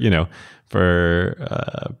for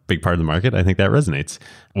a big part of the market, I think that resonates.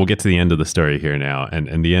 We'll get to the end of the story here now.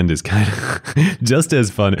 And the end is kind of just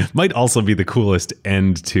as fun. It might also be the coolest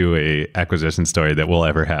end to a acquisition story that we'll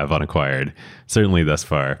ever have on Acquired, certainly thus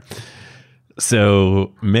far.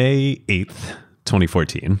 So May 8th,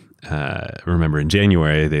 2014. Remember, in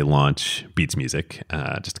January, they launch Beats Music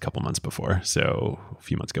just a couple months before. So a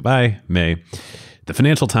few months go by, May. The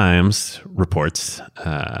Financial Times reports,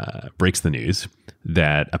 breaks the news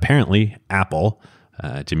that apparently Apple,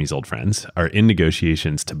 Jimmy's old friends, are in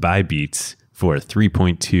negotiations to buy Beats for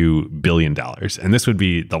 $3.2 billion. And this would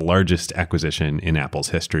be the largest acquisition in Apple's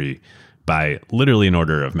history by literally an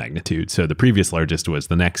order of magnitude. So the previous largest was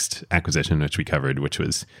the Next acquisition, which we covered, which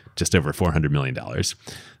was just over $400 million.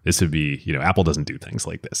 This would be, Apple doesn't do things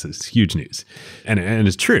like this. It's huge news. And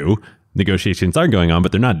it's true, negotiations are going on,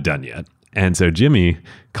 but they're not done yet. And so Jimmy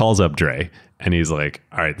calls up Dre and he's like,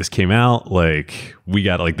 all right, this came out. Like, we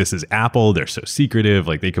got, like, this is Apple. They're so secretive.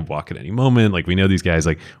 Like, they could walk at any moment. Like, we know these guys.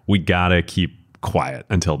 Like, we got to keep quiet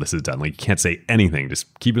until this is done. Like, you can't say anything.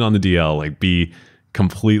 Just keep it on the DL. Like, be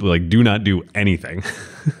completely, like, do not do anything.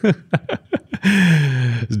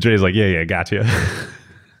 Dre's like, yeah, gotcha.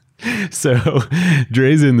 So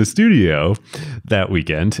Dre's in the studio that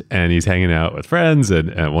weekend and he's hanging out with friends.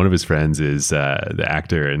 And one of his friends is the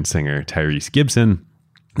actor and singer Tyrese Gibson.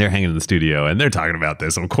 they're hanging in the studio and they're talking about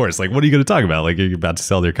this. Of course, like, what are you going to talk about? Like, you're about to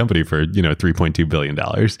sell their company for, $3.2 billion.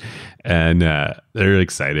 And they're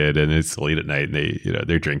excited, and it's late at night, and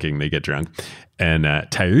they're drinking, they get drunk. And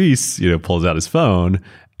Tyrese, pulls out his phone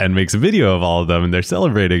and makes a video of all of them, and they're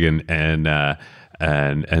celebrating. And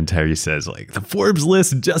Tyrese says, like, the Forbes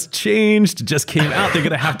list just came out. They're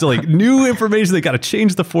going to have to, like, new information. They got to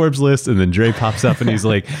change the Forbes list. And then Dre pops up and he's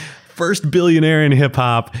like, first billionaire in hip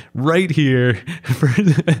hop right here.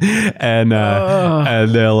 and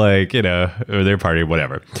they're like, or they're partying,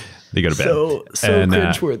 whatever. They go to bed. So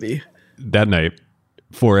cringeworthy. That night,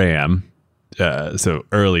 4 a.m., so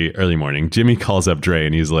early morning, Jimmy calls up Dre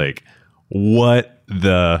and he's like, what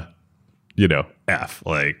the, F?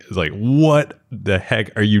 Like, it's like, what the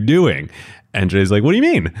heck are you doing? And Dre's like, what do you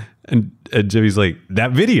mean? And Jimmy's like,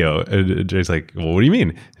 that video. And Dre's like, well, what do you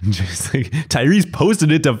mean? And Jimmy's like, Tyrese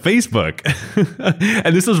posted it to Facebook.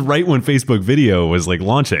 And this was right when Facebook video was like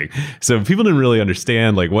launching. So people didn't really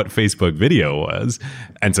understand like what Facebook video was.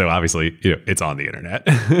 And so obviously, it's on the internet.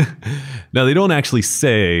 Now, they don't actually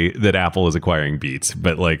say that Apple is acquiring Beats,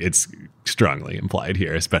 but like it's strongly implied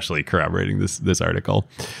here, especially corroborating this article.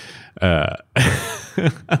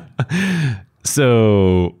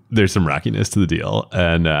 So there's some rockiness to the deal,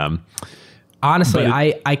 and honestly,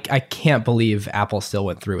 I can't believe Apple still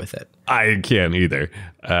went through with it. I can't either,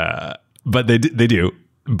 but they do.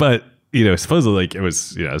 But supposedly, like, it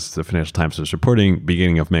was, as the Financial Times was reporting,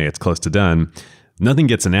 beginning of May, it's close to done. Nothing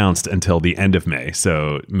gets announced until the end of May,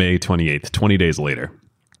 so May 28th, 20 days later.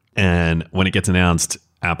 And when it gets announced,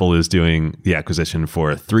 Apple is doing the acquisition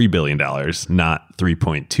for $3 billion, not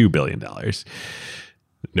 $3.2 billion.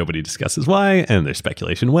 Nobody discusses why, and there's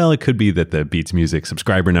speculation. Well, it could be that the Beats Music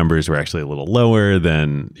subscriber numbers were actually a little lower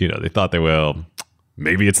than they thought they will.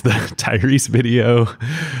 Maybe it's the Tyrese video.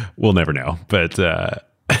 We'll never know, but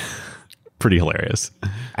pretty hilarious.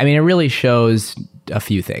 I mean, it really shows a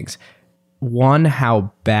few things. One,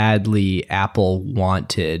 how badly Apple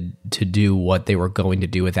wanted to do what they were going to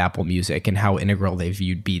do with Apple Music and how integral they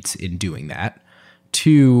viewed Beats in doing that.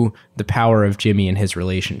 Two, the power of Jimmy and his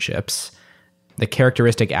relationships. The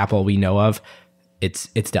characteristic Apple we know of, it's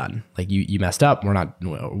done. Like, you messed up.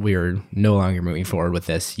 We're no longer moving forward with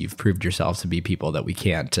this. You've proved yourselves to be people that we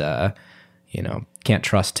can't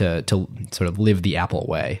trust to sort of live the Apple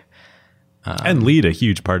way. And lead a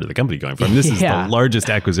huge part of the company going forward. This is the largest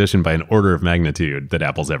acquisition by an order of magnitude that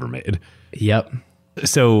Apple's ever made. Yep.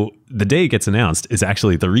 So the day it gets announced is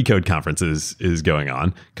actually the Recode conference is going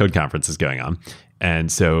on. Code conference is going on.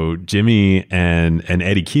 And so Jimmy and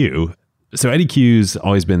Eddie Q. So Eddie Q's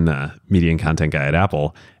always been the media and content guy at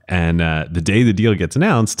Apple. And the day the deal gets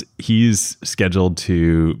announced, he's scheduled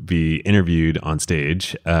to be interviewed on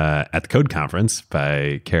stage at the Code conference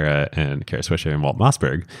by Kara Swisher and Walt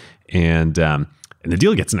Mossberg. And the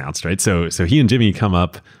deal gets announced, right? So he and Jimmy come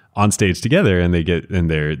up on stage together, and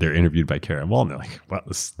they're interviewed by Kara and Walt, and they're like, "Wow,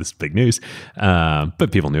 this is big news."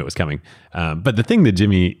 But people knew it was coming. But the thing that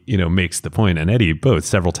Jimmy, makes the point, and Eddie both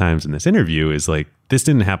several times in this interview, is like, this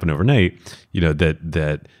didn't happen overnight.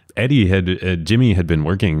 That Jimmy had been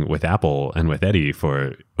working with Apple and with Eddie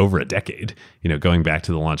for over a decade. Going back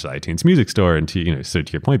to the launch of the iTunes Music Store, and to so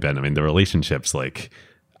to your point, Ben, I mean, the relationships, like,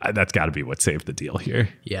 that's got to be what saved the deal here.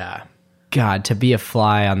 Yeah. God, to be a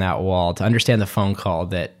fly on that wall, to understand the phone call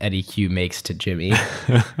that Eddie Q makes to Jimmy.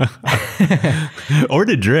 Or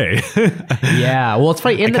to Dre. Yeah. Well, it's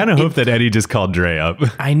funny. I kind of hope that Eddie just called Dre up.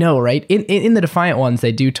 I know, right? In the Defiant ones,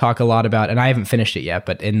 they do talk a lot about, and I haven't finished it yet,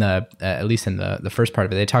 but in the at least in the first part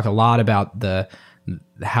of it, they talk a lot about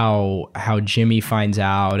how Jimmy finds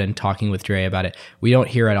out and talking with Dre about it. We don't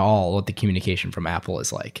hear at all what the communication from Apple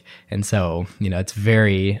is like, and so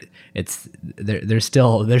there's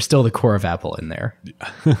still the core of Apple in there.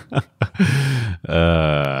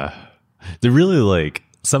 They're really, like,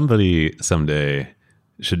 somebody someday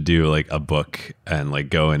should do like a book and like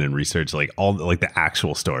go in and research like all like the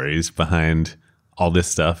actual stories behind all this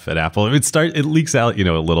stuff at Apple. It leaks out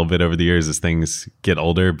a little bit over the years as things get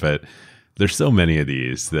older, but there's so many of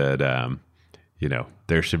these that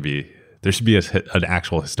there should be an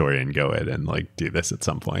actual historian go in and like do this at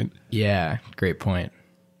some point. Yeah, great point.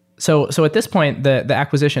 So at this point, the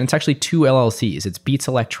acquisition, it's actually two LLCs. It's Beats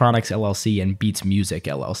Electronics LLC and Beats Music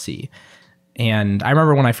LLC. And I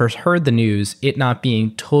remember when I first heard the news, it not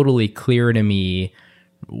being totally clear to me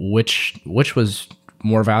which was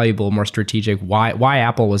more valuable, more strategic, why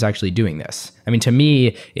Apple was actually doing this. I mean, to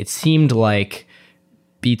me, it seemed like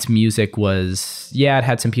Beats Music was, it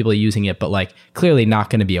had some people using it, but like clearly not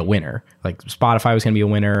going to be a winner. Like Spotify was going to be a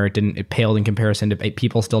winner. It paled in comparison to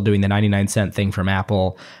people still doing the 99-cent thing from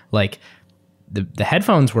Apple. Like the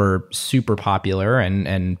headphones were super popular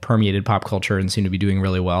and permeated pop culture and seemed to be doing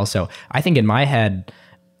really well. So I think in my head,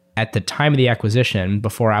 at the time of the acquisition,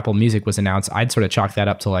 before Apple Music was announced, I'd sort of chalk that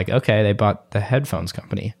up to like, okay, they bought the headphones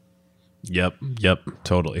company. Yep,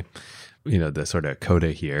 totally. The sort of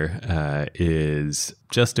coda here is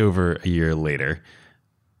just over a year later,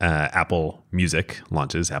 Apple Music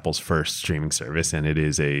launches, Apple's first streaming service, and it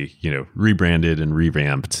is a rebranded and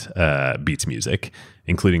revamped Beats Music,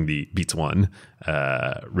 including the Beats One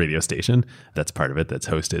radio station. That's part of it. That's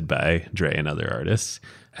hosted by Dre and other artists,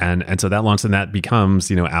 and so that launched, and that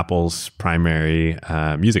becomes Apple's primary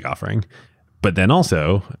music offering. But then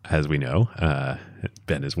also, as we know,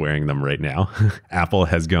 Ben is wearing them right now, Apple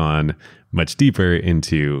has gone much deeper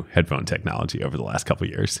into headphone technology over the last couple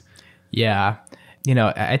of years. Yeah.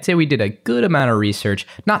 I'd say we did a good amount of research.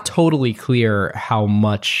 Not totally clear how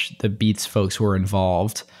much the Beats folks were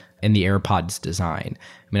involved in the AirPods design.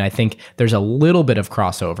 I mean, I think there's a little bit of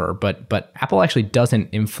crossover, but Apple actually doesn't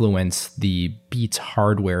influence the Beats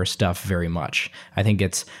hardware stuff very much. I think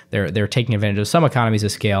they're taking advantage of some economies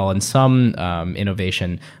of scale and some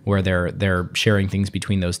innovation where they're sharing things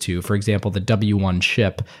between those two. For example, the W1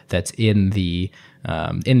 chip that's in the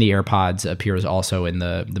AirPods appears also in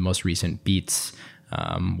the most recent Beats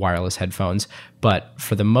wireless headphones. But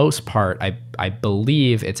for the most part, I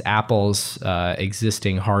believe it's Apple's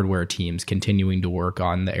existing hardware teams continuing to work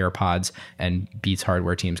on the AirPods and Beats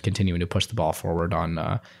hardware teams continuing to push the ball forward on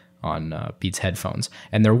Beats headphones.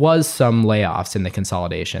 And there was some layoffs in the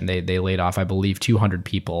consolidation. They laid off, I believe, 200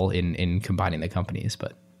 people in combining the companies.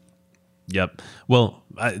 But yep. Well,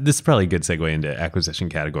 this is probably a good segue into acquisition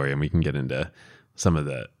category, and we can get into some of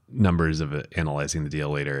the numbers of analyzing the deal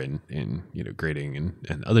later in grading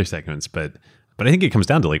and other segments. But I think it comes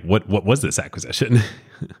down to like, what was this acquisition?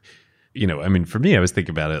 I mean, for me, I was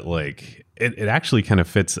thinking about it like it actually kind of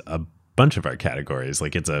fits a bunch of our categories.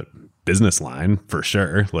 Like it's a business line for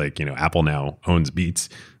sure. Like, Apple now owns Beats.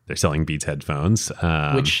 They're selling Beats headphones.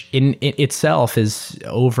 Which in itself is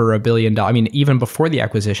over $1 billion. I mean, even before the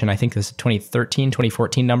acquisition, I think this is 2013,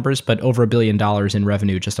 2014 numbers, but over $1 billion in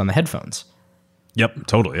revenue just on the headphones. Yep,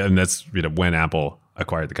 totally. And that's when Apple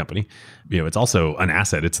acquired the company. It's also an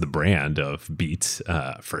asset. It's the brand of Beats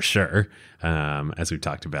for sure. As we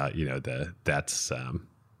talked about, that's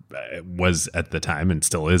was at the time and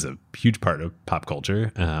still is a huge part of pop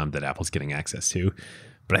culture that Apple's getting access to.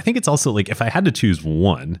 But I think it's also like, if I had to choose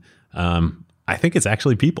one, I think it's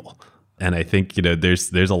actually people. And I think,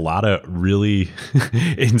 there's a lot of really,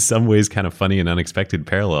 in some ways, kind of funny and unexpected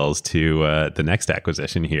parallels to the next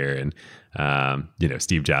acquisition here. And,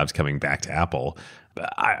 Steve Jobs coming back to Apple.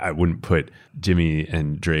 I wouldn't put Jimmy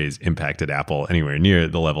and Dre's impact at Apple anywhere near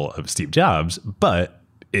the level of Steve Jobs, but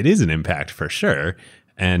it is an impact for sure.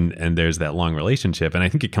 And there's that long relationship. And I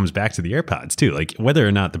think it comes back to the AirPods too. Like whether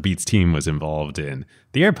or not the Beats team was involved in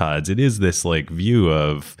the AirPods, it is this like view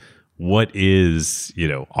of what is,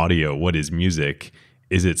 audio, what is music?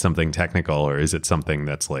 Is it something technical or is it something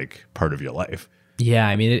that's like part of your life? Yeah,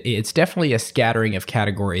 I mean, it's definitely a scattering of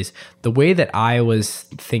categories. The way that I was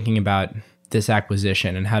thinking about this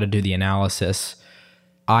acquisition and how to do the analysis,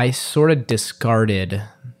 I did discard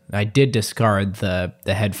the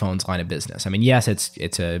headphones line of business. I mean, yes,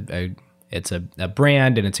 it's a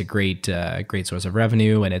brand and it's a great source of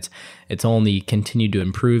revenue, and it's only continued to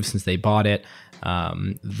improve since they bought it.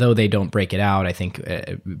 Though they don't break it out, I think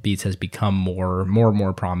Beats has become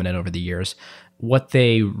more prominent over the years. What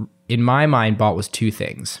they, in my mind, bought was two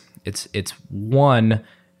things. It's one,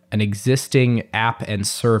 an existing app and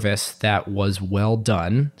service that was well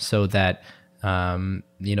done, so that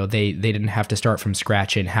they didn't have to start from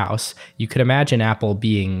scratch in-house. You could imagine Apple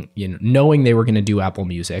being, knowing they were going to do Apple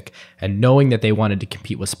Music and knowing that they wanted to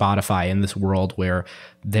compete with Spotify in this world where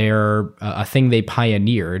a thing they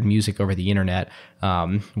pioneered, music over the internet,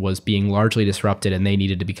 was being largely disrupted, and they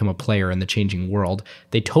needed to become a player in the changing world.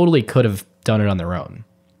 They totally could have done it on their own.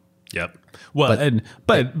 Yep. Well,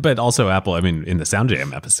 but also Apple, I mean, in the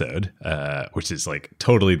SoundJam episode, which is like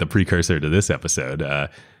totally the precursor to this episode,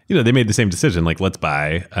 they made the same decision. Like, let's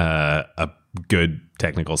buy a good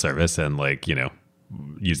technical service and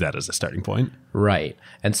use that as a starting point. Right.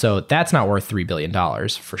 And so that's not worth $3 billion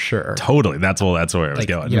for sure. Totally. That's where I was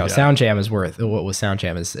going. SoundJam is worth, what was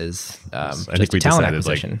SoundJam is I just think we a talent decided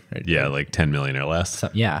acquisition. like 10 million or less. So,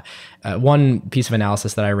 yeah. One piece of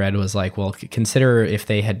analysis that I read was like, well, consider if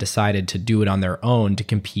they had decided to do it on their own to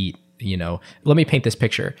compete, let me paint this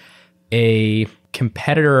picture. A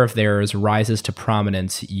competitor of theirs rises to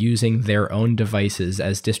prominence using their own devices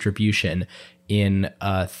as distribution in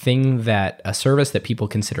a service that people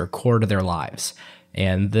consider core to their lives.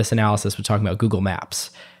 And this analysis was talking about Google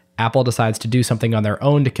Maps. Apple decides to do something on their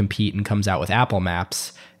own to compete and comes out with Apple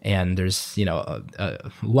Maps. And there's,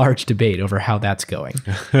 a large debate over how that's going.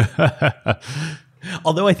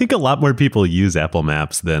 Although I think a lot more people use Apple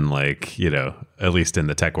Maps than at least in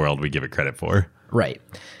the tech world, we give it credit for. Right.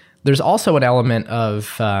 There's also an element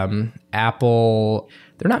of Apple.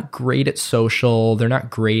 They're not great at social. They're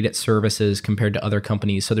not great at services compared to other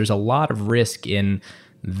companies. So there's a lot of risk in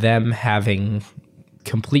them having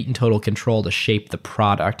complete and total control to shape the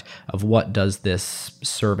product of what does this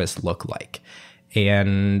service look like.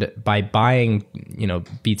 And by buying,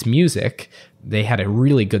 Beats Music, they had a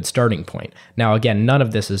really good starting point. Now, again, none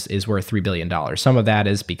of this is worth $3 billion. Some of that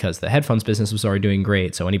is because the headphones business was already doing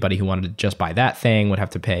great. So anybody who wanted to just buy that thing would have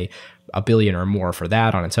to pay $1 billion or more for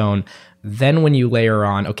that on its own. Then when you layer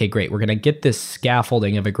on, okay, great, we're going to get this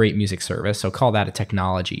scaffolding of a great music service. So call that a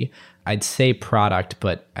technology. I'd say product,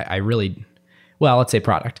 but let's say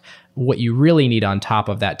product. What you really need on top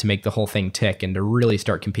of that to make the whole thing tick and to really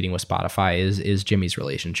start competing with Spotify is Jimmy's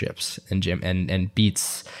relationships and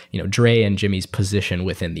Beats, Dre and Jimmy's position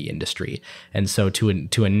within the industry. And so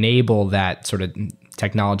to enable that sort of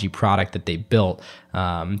technology product that they built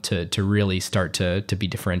to really start to be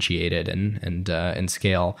differentiated and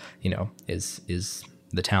scale, is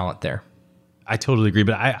the talent there. I totally agree,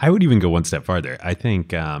 but I would even go one step farther. I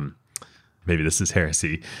think maybe this is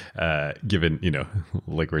heresy, given,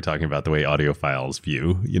 like we're talking about the way audiophiles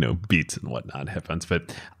view, Beats and whatnot, headphones.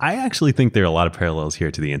 But I actually think there are a lot of parallels here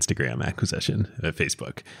to the Instagram acquisition of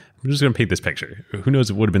Facebook. I'm just going to paint this picture. Who knows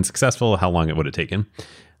if it would have been successful, how long it would have taken.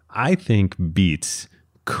 I think Beats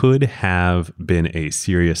could have been a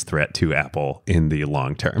serious threat to Apple in the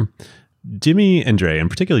long term. Jimmy and Dre, and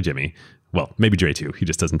particularly Jimmy, well, maybe Dre too. He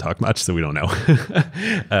just doesn't talk much, so we don't know.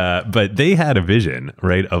 But they had a vision,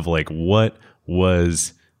 right, of what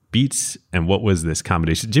was Beats and what was this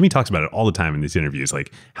combination. Jimmy talks about it all the time in these interviews,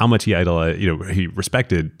 like how much he idolized, he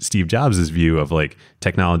respected Steve Jobs' view of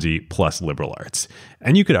technology plus liberal arts.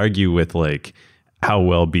 And you could argue with how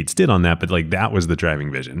well Beats did on that, but that was the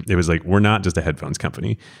driving vision. It was we're not just a headphones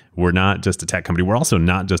company. We're not just a tech company. We're also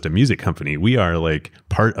not just a music company. We are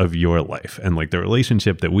part of your life. And the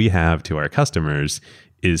relationship that we have to our customers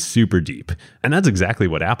is super deep. And that's exactly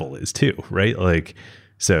what Apple is too, right?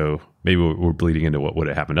 So maybe we're bleeding into what would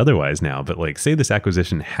have happened otherwise now, but say this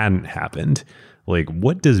acquisition hadn't happened.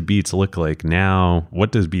 What does Beats look like now?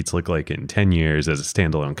 What does Beats look like in 10 years as a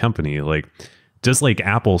standalone company? Just like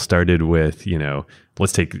Apple started with,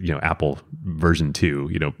 let's take, Apple version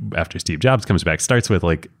 2, after Steve Jobs comes back, starts with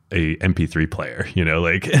a MP3 player,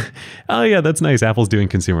 oh yeah, that's nice. Apple's doing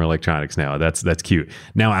consumer electronics now. That's cute.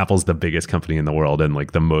 Now Apple's the biggest company in the world and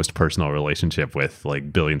the most personal relationship with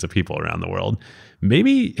billions of people around the world.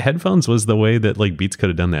 Maybe headphones was the way that Beats could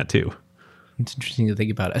have done that too. It's interesting to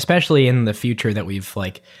think about, especially in the future that we've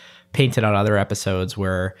painted on other episodes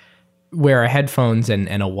where a headphones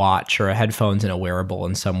and a watch or a headphones and a wearable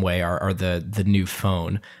in some way are the new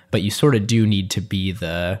phone. But you sort of do need to be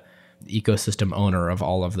the ecosystem owner of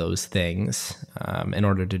all of those things in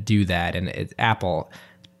order to do that. And Apple,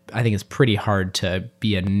 I think it's pretty hard to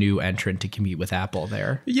be a new entrant to compete with Apple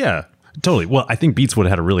there. Yeah, totally. Well, I think Beats would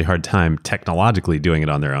have had a really hard time technologically doing it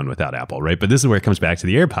on their own without Apple, right? But this is where it comes back to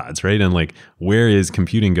the AirPods, right? And where is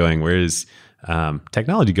computing going? Where is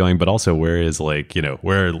technology going, but also where is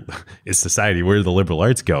where is society, where are the liberal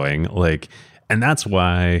arts going? And that's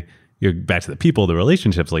why you're back to the people, the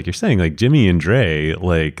relationships, you're saying, Jimmy and Dre,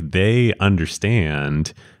 they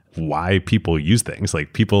understand why people use things.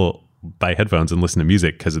 People buy headphones and listen to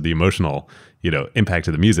music because of the emotional, impact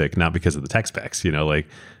of the music, not because of the tech specs,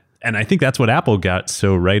 and I think that's what Apple got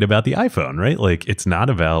so right about the iPhone, right? It's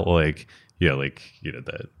not about the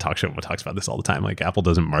talk show talks about this all the time. Apple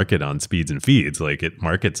doesn't market on speeds and feeds. It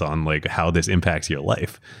markets on how this impacts your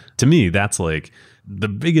life. To me, that's the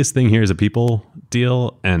biggest thing here is a people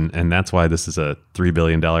deal. And that's why this is a $3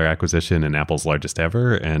 billion acquisition and Apple's largest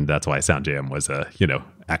ever. And that's why SoundJam was a,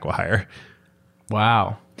 acqui-hire.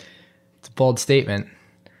 Wow. It's a bold statement.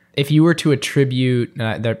 If you were to attribute,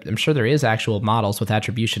 I'm sure there is actual models with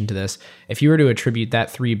attribution to this. If you were to attribute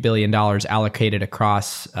that $3 billion allocated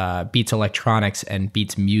across Beats Electronics and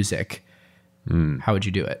Beats Music, how would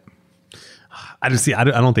you do it? I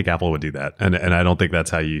don't think Apple would do that. And I don't think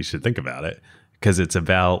that's how you should think about it. Because it's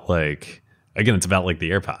about it's about the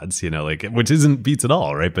AirPods, which isn't Beats at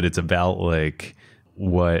all, right? But it's about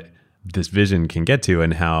what this vision can get to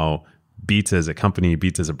and how Beats as a company,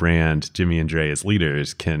 Beats as a brand, Jimmy and Dre as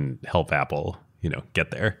leaders can help Apple,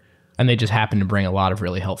 get there. And they just happen to bring a lot of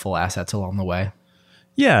really helpful assets along the way.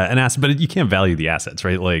 Yeah, but you can't value the assets,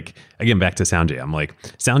 right? Again, back to SoundJam.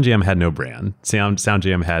 SoundJam had no brand.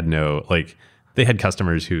 SoundJam had no, they had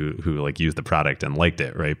customers who like used the product and liked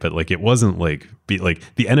it, right? But like it wasn't like like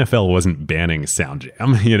the NFL wasn't banning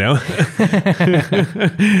SoundJam, you know,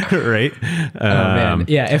 right? Man.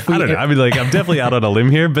 Yeah, I don't know. I mean, like I'm definitely out on a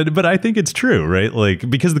limb here, but I think it's true, right? Like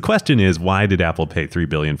because the question is, why did Apple pay $3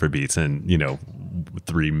 billion for Beats and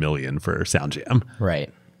 $3 million for SoundJam?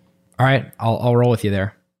 Right. All right, I'll roll with you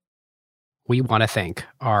there. We want to thank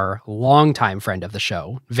our longtime friend of the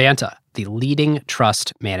show, Vanta, the leading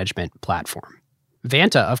trust management platform.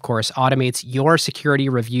 Vanta, of course, automates your security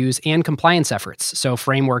reviews and compliance efforts. So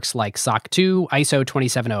frameworks like SOC 2, ISO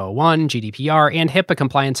 27001, GDPR, and HIPAA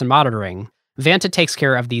compliance and monitoring. Vanta takes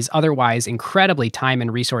care of these otherwise incredibly time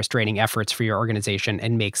and resource draining efforts for your organization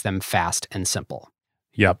and makes them fast and simple.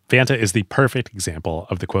 Yep. Vanta is the perfect example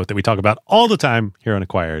of the quote that we talk about all the time here on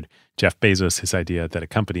Acquired. Jeff Bezos, his idea that a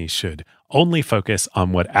company should only focus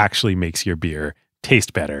on what actually makes your beer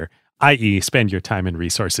taste better, i.e. spend your time and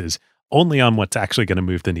resources only on what's actually going to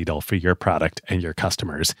move the needle for your product and your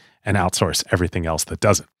customers and outsource everything else that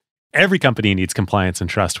doesn't. Every company needs compliance and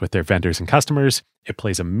trust with their vendors and customers. It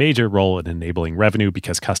plays a major role in enabling revenue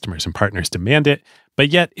because customers and partners demand it, but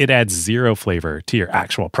yet it adds zero flavor to your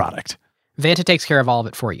actual product. Vanta takes care of all of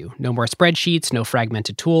it for you. No more spreadsheets, no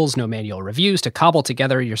fragmented tools, no manual reviews to cobble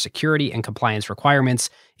together your security and compliance requirements.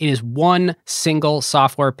 It is one single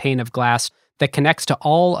software pane of glass that connects to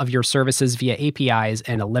all of your services via APIs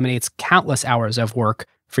and eliminates countless hours of work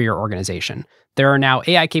for your organization. There are now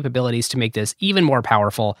AI capabilities to make this even more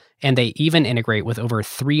powerful, and they even integrate with over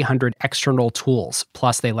 300 external tools.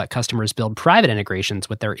 Plus, they let customers build private integrations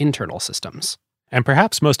with their internal systems. And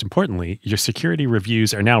perhaps most importantly, your security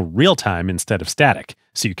reviews are now real-time instead of static,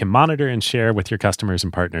 so you can monitor and share with your customers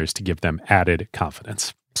and partners to give them added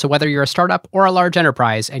confidence. So whether you're a startup or a large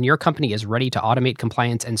enterprise and your company is ready to automate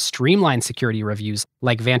compliance and streamline security reviews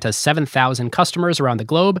like Vanta's 7,000 customers around the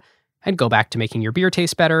globe, and go back to making your beer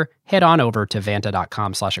taste better, head on over to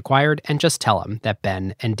vanta.com/acquired and just tell them that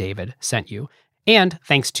Ben and David sent you. And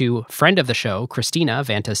thanks to friend of the show, Christina,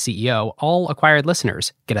 Vanta's CEO, all Acquired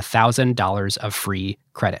listeners get $1,000 of free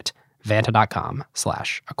credit.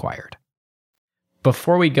 Vanta.com/acquired.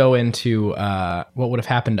 Before we go into what would have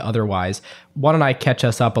happened otherwise, why don't I catch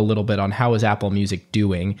us up a little bit on how is Apple Music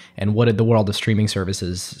doing and what did the world of streaming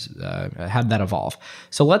services, how did that evolve?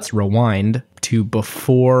 So let's rewind to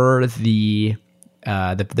before the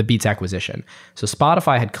Beats acquisition. So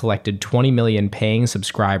Spotify had collected 20 million paying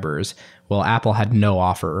subscribers, while Apple had no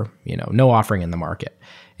offering in the market.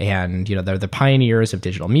 And they're the pioneers of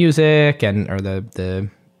digital music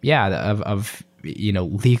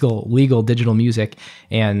legal digital music,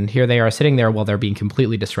 and here they are sitting there while they're being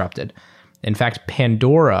completely disrupted. In fact,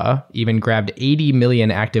 Pandora even grabbed 80 million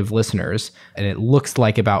active listeners, and it looks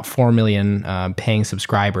like about 4 million paying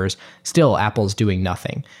subscribers. Still, Apple's doing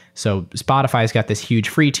nothing. So Spotify's got this huge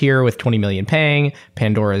free tier with 20 million paying.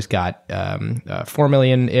 Pandora's got 4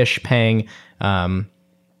 million-ish paying.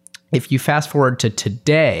 If you fast forward to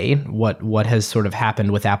today, what has sort of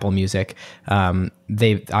happened with Apple Music,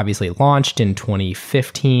 they've obviously launched in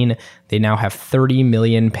 2015. They now have 30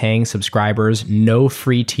 million paying subscribers, no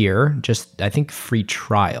free tier, just I think free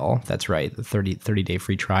trial. That's right, the 30-day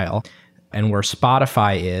free trial. And where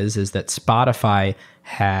Spotify is that Spotify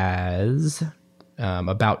has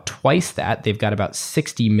about twice that. They've got about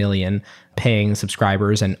 60 million paying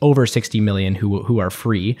subscribers and over 60 million who are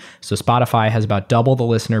free. So Spotify has about double the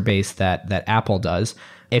listener base that Apple does.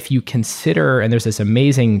 If you consider, and there's this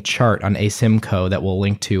amazing chart on Asimco that we'll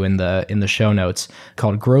link to in the show notes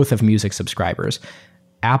called Growth of Music Subscribers.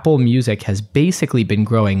 Apple Music has basically been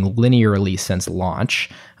growing linearly since launch.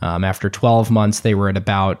 After 12 months, they were at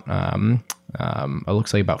about it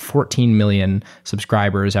looks like about 14 million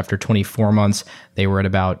subscribers. After 24 months, they were at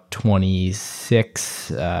about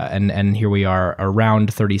 26, and here we are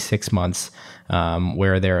around 36 months,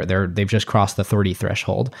 where they've just crossed the 30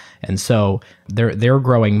 threshold, and so they're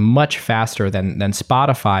growing much faster than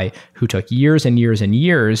Spotify, who took years and years and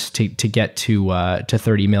years to get to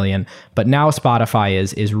 30 million. But now Spotify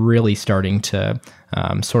is really starting to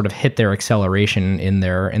sort of hit their acceleration in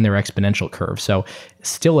their exponential curve. So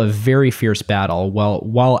still a very fierce battle.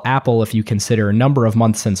 While Apple, if you consider a number of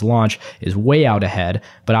months since launch, is way out ahead,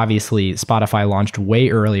 but obviously Spotify launched way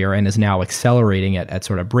earlier and is now accelerating at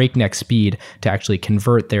sort of breakneck speed to actually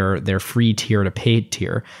convert their free tier to paid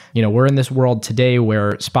tier. We're in this world today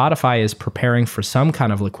where Spotify is preparing for some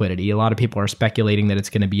kind of liquidity. A lot of people are speculating that it's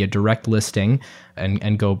going to be a direct listing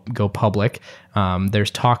and go public. There's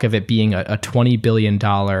talk of it being a $20 billion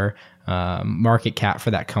market cap for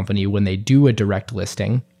that company when they do a direct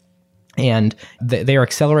listing. And they are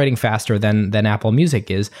accelerating faster than Apple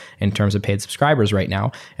Music is in terms of paid subscribers right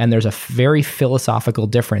now. And there's a very philosophical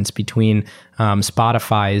difference between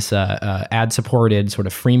Spotify's ad-supported sort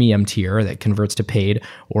of freemium tier that converts to paid,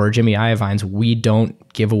 or Jimmy Iovine's "we don't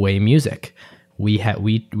give away music."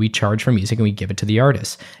 We charge for music and we give it to the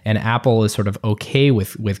artists. And Apple is sort of okay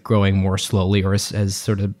with growing more slowly, or has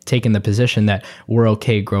sort of taken the position that we're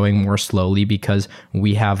okay growing more slowly because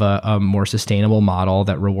we have a more sustainable model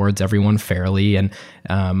that rewards everyone fairly. And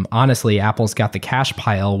honestly, Apple's got the cash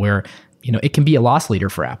pile where it can be a loss leader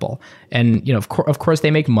for Apple. And of course they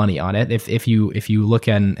make money on it. If you look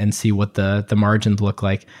and see what the margins look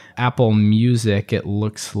like, Apple Music, it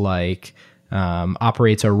looks like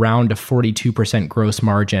operates around a 42% gross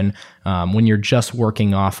margin when you're just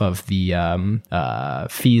working off of the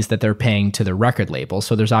fees that they're paying to the record label.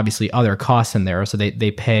 So there's obviously other costs in there. So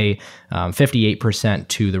they pay 58%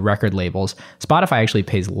 to the record labels. Spotify actually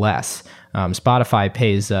pays less. Spotify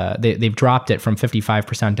pays, they've dropped it from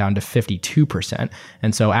 55% down to 52%.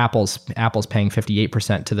 And so Apple's paying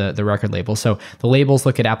 58% to the record label. So the labels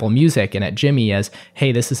look at Apple Music and at Jimmy as,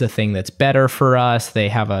 hey, this is a thing that's better for us. They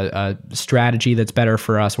have a strategy that's better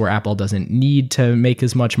for us where Apple doesn't need to make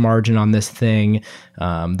as much margin on this thing.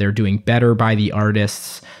 They're doing better by the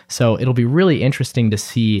artists. So it'll be really interesting to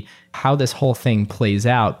see how this whole thing plays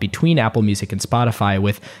out between Apple Music and Spotify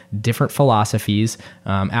with different philosophies.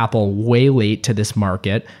 Apple way late to this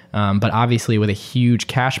market, but obviously with a huge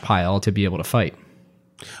cash pile to be able to fight.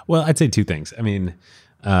 Well, I'd say two things. I mean,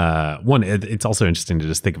 one, it's also interesting to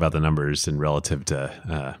just think about the numbers and relative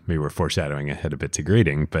to, maybe we're foreshadowing ahead a bit to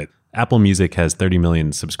grading, but Apple Music has 30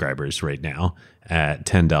 million subscribers right now at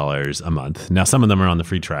 $10 a month. Now, some of them are on the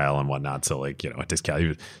free trial and whatnot. So like, a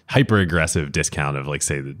discount, hyper aggressive discount of like,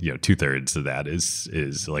 say that, 2/3 of that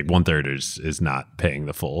is like 1/3 is not paying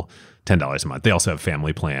the full $10 a month. They also have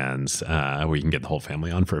family plans where you can get the whole family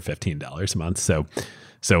on for $15 a month. So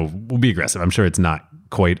we'll be aggressive. I'm sure it's not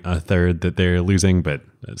quite a third that they're losing, but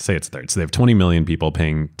say it's a third. So they have 20 million people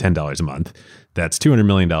paying $10 a month. That's $200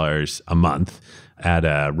 million a month at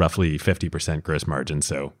a roughly 50% gross margin.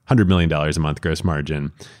 So $100 million a month gross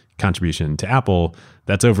margin contribution to Apple.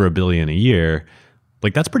 That's over $1 billion a year.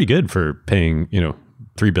 Like that's pretty good for paying,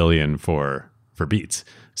 $3 billion for Beats.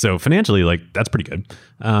 So financially, like that's pretty good.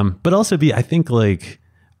 But also I think like,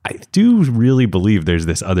 I do really believe there's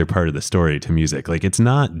this other part of the story to music. Like it's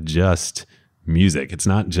not just music. It's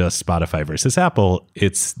not just Spotify versus Apple.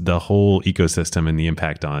 It's the whole ecosystem and the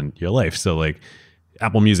impact on your life. So like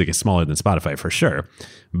Apple Music is smaller than Spotify for sure.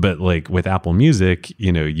 But like with Apple Music,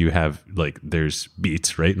 you have like there's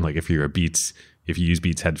Beats, right? And like if you use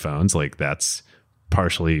Beats headphones, like that's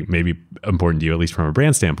partially maybe important to you, at least from a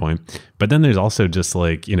brand standpoint. But then there's also just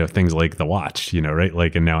like, things like the watch, right?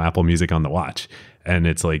 Like, and now Apple Music on the watch. And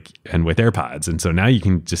it's like, and with AirPods. And so now you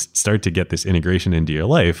can just start to get this integration into your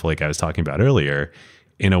life, like I was talking about earlier,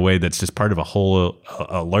 in a way that's just part of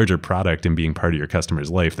a larger product and being part of your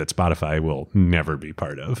customer's life that Spotify will never be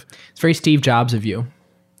part of. It's very Steve Jobs of you.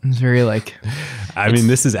 It's very like... I mean,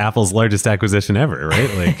 this is Apple's largest acquisition ever,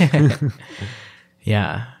 right? Like,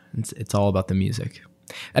 yeah, it's all about the music.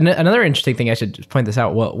 And another interesting thing, I should just point this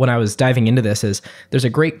out, when I was diving into this, is there's a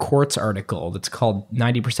great Quartz article that's called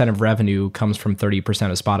 90% of revenue comes from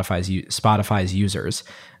 30% of Spotify's users.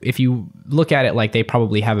 If you look at it, like they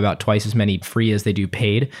probably have about twice as many free as they do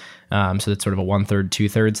paid. So that's sort of a 1/3,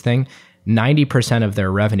 2/3 thing. 90% of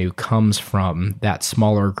their revenue comes from that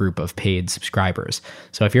smaller group of paid subscribers.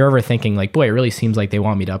 So if you're ever thinking like, boy, it really seems like they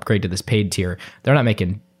want me to upgrade to this paid tier, they're not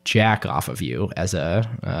making jack off of you as a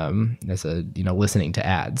listening to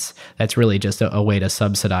ads. That's really just a way to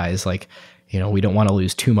subsidize, like, we don't want to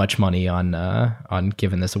lose too much money on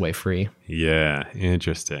giving this away free. Yeah,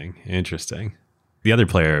 interesting. The other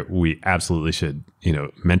player we absolutely should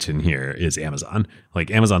mention here is Amazon. Like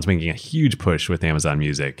Amazon's making a huge push with Amazon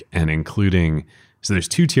Music and including. So there's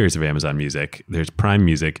two tiers of Amazon Music. There's Prime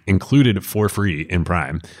Music included for free in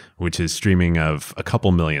Prime, which is streaming of a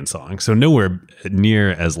couple million songs. So nowhere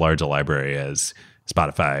near as large a library as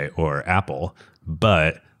Spotify or Apple,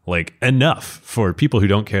 but like enough for people who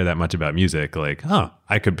don't care that much about music. Like,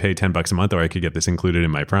 I could pay $10 a month, or I could get this included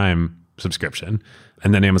in my Prime subscription.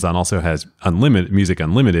 And then Amazon also has Music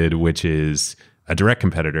Unlimited, which is a direct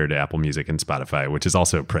competitor to Apple Music and Spotify, which is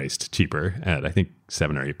also priced cheaper at I think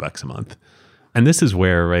 $7 or $8 a month. And this is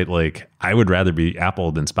where, right, like I would rather be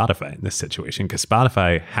Apple than Spotify in this situation, because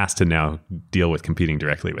Spotify has to now deal with competing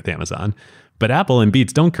directly with Amazon. But Apple and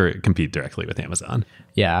Beats don't compete directly with Amazon.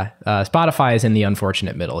 Yeah. Spotify is in the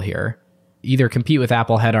unfortunate middle here. Either compete with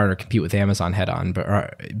Apple head-on or compete with Amazon head-on,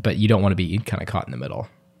 but you don't want to be kind of caught in the middle.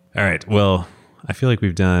 All right. Well, I feel like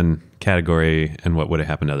we've done category and what would have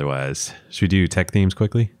happened otherwise. Should we do tech themes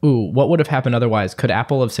quickly? Ooh, what would have happened otherwise? Could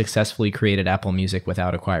Apple have successfully created Apple Music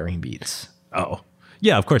without acquiring Beats? Oh,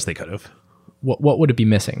 yeah, of course they could have. What would it be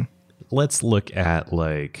missing? Let's look at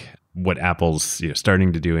like what Apple's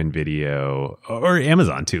starting to do in video, or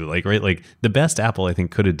Amazon too. Like, right, like the best Apple I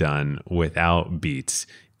think could have done without Beats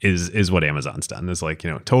is what Amazon's done. Is like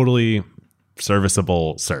totally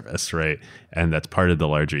serviceable service, right? And that's part of the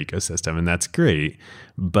larger ecosystem, and that's great.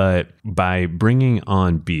 But by bringing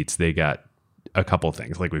on Beats, they got a couple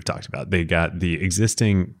things like we've talked about. They got the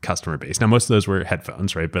existing customer base. Now, most of those were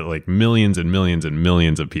headphones, right? But like millions and millions and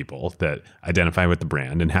millions of people that identify with the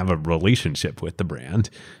brand and have a relationship with the brand.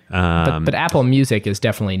 But Apple Music is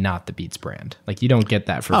definitely not the Beats brand. Like you don't get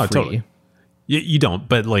that for free. Totally. You don't,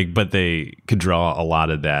 but they could draw a lot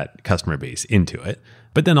of that customer base into it.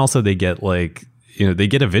 But then also they get like, they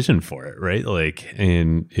get a vision for it, right? Like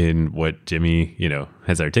in what Jimmy,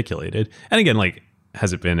 has articulated. And again, like,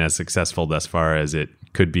 has it been as successful thus far as it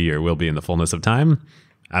could be or will be in the fullness of time?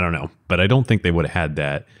 I don't know. But I don't think they would have had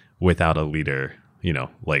that without a leader,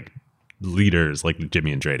 like leaders like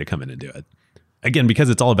Jimmy and Dre to come in and do it. Again, because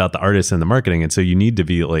it's all about the artists and the marketing. And so you need to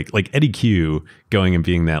be like Eddie Q going and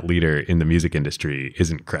being that leader in the music industry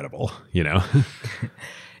is incredible,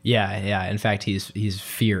 Yeah. In fact, he's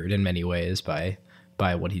feared in many ways by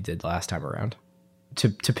what he did last time around. To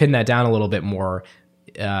pin that down a little bit more,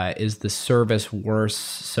 is the service worse?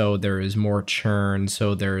 So there is more churn.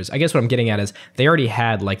 So I guess what I'm getting at is they already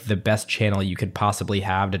had like the best channel you could possibly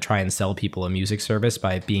have to try and sell people a music service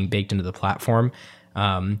by being baked into the platform.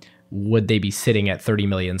 Would they be sitting at 30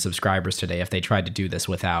 million subscribers today if they tried to do this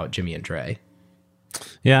without Jimmy and Dre?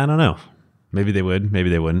 Yeah, I don't know. Maybe they would, maybe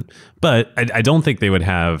they wouldn't. But I don't think they would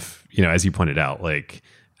have, as you pointed out, like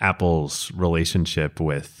Apple's relationship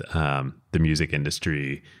with the music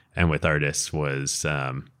industry and with artists was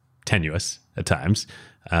tenuous at times.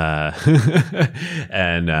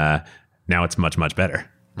 And now it's much, much better.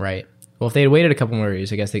 Right. Well, if they had waited a couple more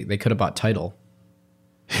years, I guess they could have bought Tidal.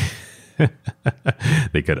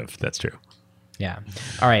 They could have. That's true. Yeah.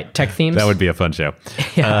 All right. Tech themes. That would be a fun show.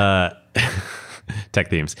 Yeah. Tech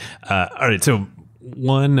themes. All right. So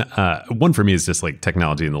one for me is just like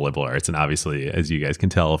technology and the liberal arts. And obviously, as you guys can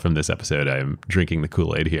tell from this episode, I'm drinking the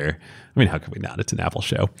Kool-Aid here. I mean, how could we not? It's an Apple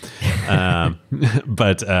show.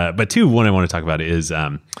 But two, one I want to talk about is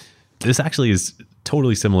this actually is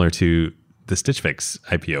totally similar to the Stitch Fix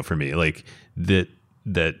IPO for me. Like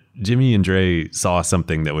that Jimmy and Dre saw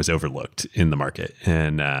something that was overlooked in the market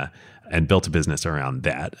and built a business around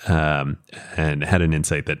that, and had an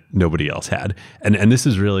insight that nobody else had. And this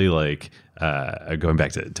is really like going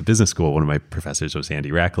back to business school. One of my professors was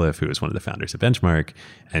Andy Ratcliffe, who was one of the founders of Benchmark,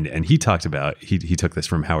 and he talked about he took this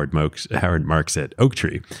from Howard Marks at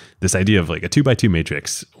Oaktree. This idea of like a 2x2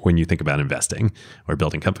 matrix when you think about investing or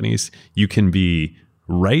building companies. You can be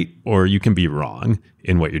right or you can be wrong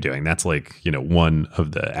in what you're doing. That's like, one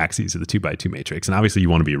of the axes of the 2x2 matrix. And obviously you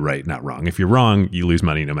want to be right, not wrong. If you're wrong, you lose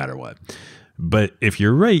money no matter what. But if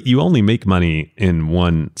you're right, you only make money in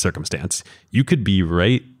one circumstance. You could be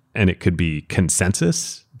right and it could be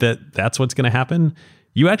consensus that that's what's going to happen.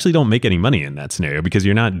 You actually don't make any money in that scenario because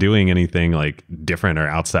you're not doing anything like different or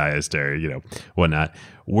outsized or, whatnot.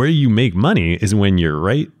 Where you make money is when you're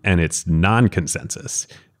right and it's non-consensus.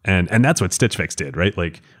 And that's what Stitch Fix did, right?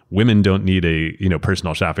 Like women don't need a,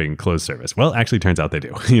 personal shopping clothes service. Well, actually turns out they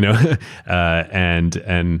do,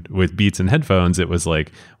 and with Beats and headphones, it was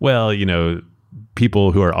like, well,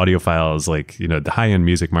 people who are audiophiles, like, the high-end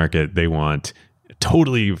music market, they want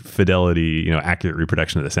totally fidelity, accurate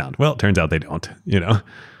reproduction of the sound. Well, it turns out they don't,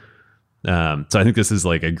 So I think this is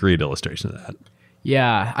like a great illustration of that.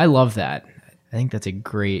 Yeah, I love that. I think that's a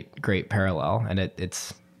great parallel. And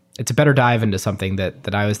it's a better dive into something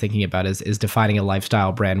that I was thinking about is defining a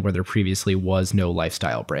lifestyle brand where there previously was no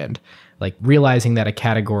lifestyle brand. Like realizing that a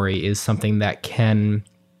category is something that can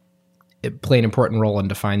play an important role and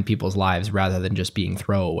define people's lives rather than just being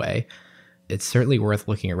throwaway. It's certainly worth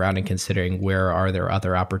looking around and considering where are there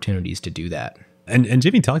other opportunities to do that. And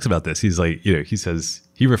Jimmy talks about this. He's like, he says,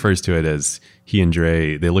 he refers to it as he and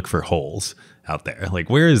Dre, they look for holes out there. Like,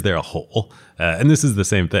 where is there a hole? And this is the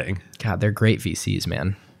same thing. God, they're great VCs,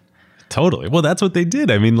 man. Totally. Well, that's what they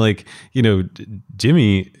did. I mean, like,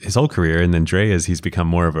 Jimmy, his whole career, and then Dre, as he's become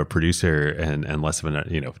more of a producer and less of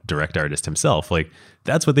a, direct artist himself, like,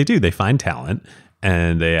 that's what they do. They find talent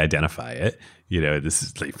and they identify it.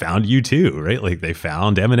 They found U2, right? Like they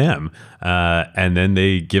found Eminem, and then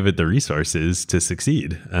they give it the resources to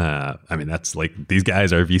succeed. I mean, that's like, these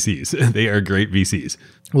guys are VCs. They are great VCs.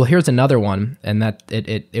 Well, here's another one. And that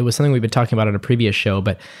it was something we've been talking about on a previous show,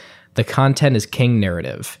 but the content is king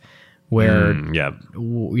narrative, where Yeah.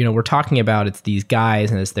 we're talking about it's these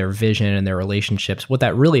guys and it's their vision and their relationships. What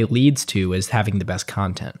that really leads to is having the best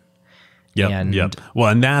content. Yep. Well,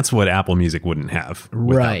 and that's what Apple Music wouldn't have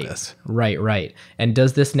without this. Right. And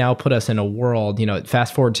does this now put us in a world,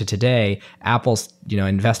 fast forward to today, Apple's,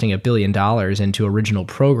 investing $1 billion into original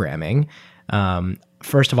programming.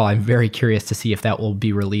 First of all, I'm very curious to see if that will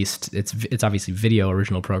be released. It's obviously video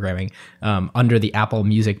original programming under the Apple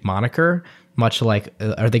Music moniker, much like,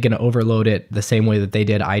 are they going to overload it the same way that they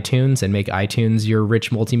did iTunes and make iTunes your rich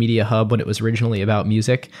multimedia hub when it was originally about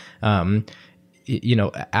music?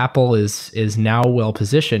 Apple is now well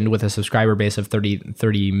positioned with a subscriber base of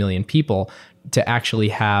 30 million people to actually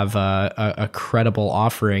have a credible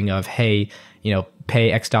offering of, hey,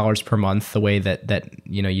 pay X dollars per month the way that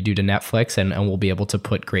you do to Netflix, and we'll be able to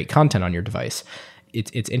put great content on your device.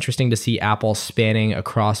 It's interesting to see Apple spanning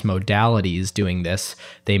across modalities doing this.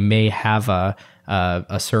 They may have a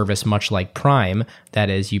service much like Prime, that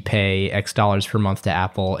is, you pay X dollars per month to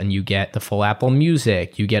Apple and you get the full Apple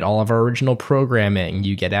Music, you get all of our original programming,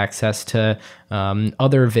 you get access to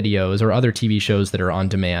other videos or other TV shows that are on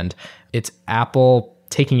demand. It's Apple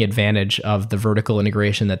taking advantage of the vertical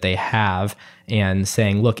integration that they have and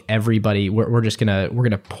saying, look, everybody, we're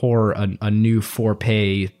gonna pour a new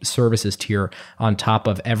for-pay services tier on top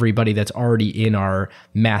of everybody that's already in our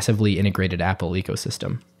massively integrated Apple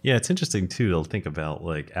ecosystem. Yeah, it's interesting too to think about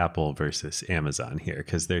like Apple versus Amazon here,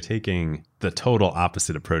 because they're taking the total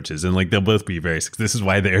opposite approaches, and like they'll both be very. This is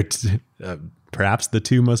why they're perhaps the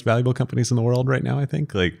two most valuable companies in the world right now. I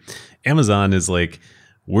think like Amazon is like,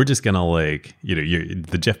 we're just gonna like,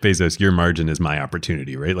 the Jeff Bezos, your margin is my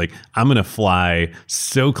opportunity, right? Like I'm gonna fly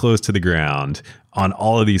so close to the ground on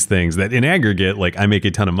all of these things that in aggregate, like I make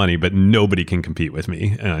a ton of money, but nobody can compete with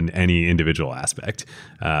me on any individual aspect.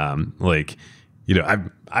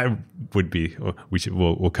 I would be.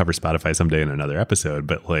 We'll cover Spotify someday in another episode,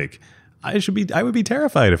 but like I would be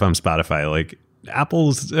terrified if I'm Spotify. Like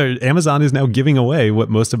Amazon is now giving away what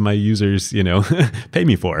most of my users, pay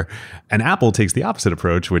me for. And Apple takes the opposite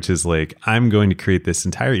approach, which is like, I'm going to create this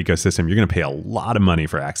entire ecosystem. You're going to pay a lot of money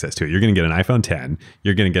for access to it. You're going to get an iPhone 10.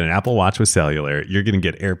 You're going to get an Apple Watch with cellular. You're going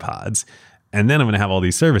to get AirPods. And then I'm going to have all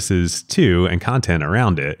these services too and content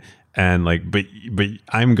around it. And like, but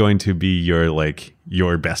I'm going to be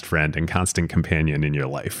your best friend and constant companion in your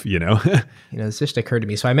life, It's just occurred to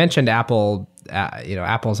me. So I mentioned Apple,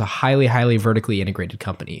 Apple's a highly, highly vertically integrated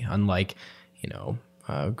company, unlike,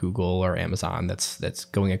 Google or Amazon that's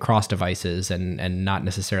going across devices and not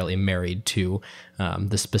necessarily married to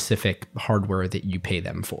the specific hardware that you pay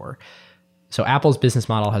them for. So Apple's business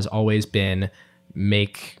model has always been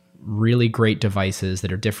make really great devices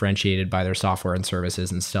that are differentiated by their software and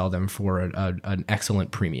services and sell them for an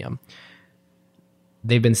excellent premium.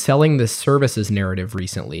 They've been selling this services narrative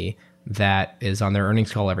recently that is on their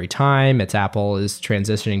earnings call every time. It's Apple is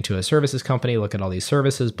transitioning to a services company. Look at all these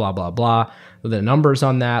services, blah, blah, blah. The numbers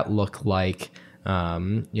on that look like,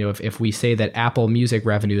 if we say that Apple Music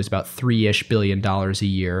revenue is about $3-ish billion a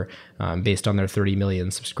year based on their 30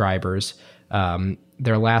 million subscribers,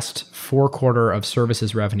 their last 4 quarters of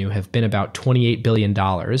services revenue have been about $28 billion.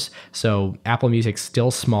 So Apple Music's still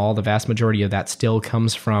small. The vast majority of that still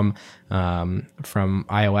comes from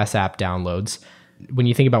iOS app downloads. When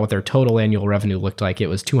you think about what their total annual revenue looked like, it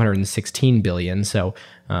was $216 billion. So,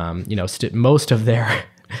 most of their...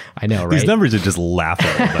 I know, right? These numbers are just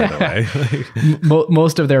laughable, by the way.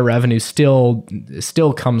 Most of their revenue still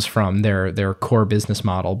comes from their core business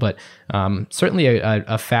model, but certainly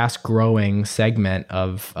a fast-growing segment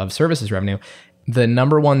of services revenue. The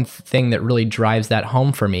number one thing that really drives that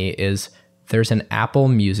home for me is there's an Apple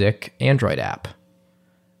Music Android app.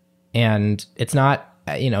 And it's not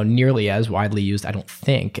nearly as widely used, I don't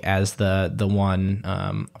think, as the one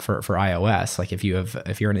for iOS. Like if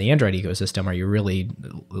you're in the Android ecosystem, are you really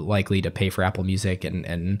likely to pay for Apple Music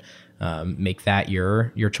and make that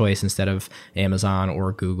your choice instead of Amazon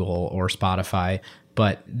or Google or Spotify?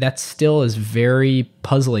 But that still is very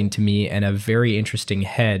puzzling to me and a very interesting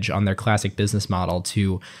hedge on their classic business model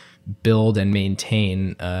to build and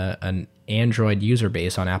maintain an Android user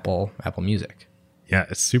base on Apple Music. Yeah,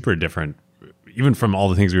 it's super different. Even from all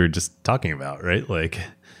the things we were just talking about, right? Like,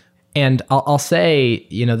 and I'll say,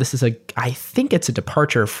 this is I think it's a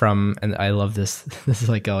departure from, and I love this. This is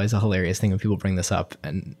like always a hilarious thing when people bring this up,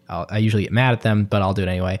 and I usually get mad at them, but I'll do it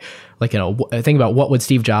anyway. Like, think about what would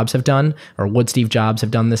Steve Jobs have done, or would Steve Jobs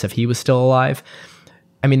have done this if he was still alive?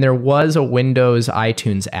 I mean, there was a Windows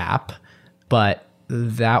iTunes app, but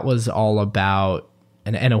that was all about,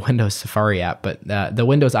 and a Windows Safari app, but the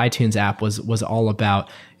Windows iTunes app was all about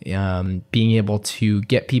being able to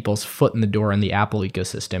get people's foot in the door in the Apple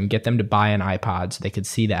ecosystem, get them to buy an iPod so they could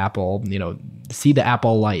see the Apple, see the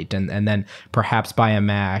Apple light, and then perhaps buy a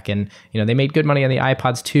Mac. And, they made good money on the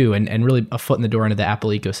iPods too, and really a foot in the door into the Apple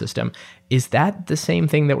ecosystem. Is that the same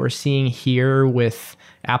thing that we're seeing here with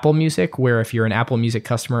Apple Music, where if you're an Apple Music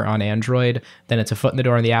customer on Android, then it's a foot in the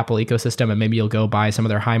door in the Apple ecosystem and maybe you'll go buy some of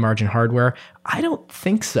their high margin hardware? I don't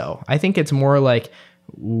think so. I think it's more like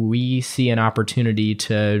we see an opportunity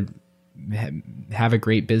to have a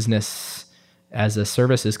great business as a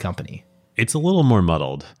services company. It's a little more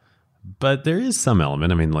muddled, but there is some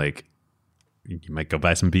element. I mean, like, you might go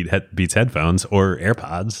buy some Beats headphones or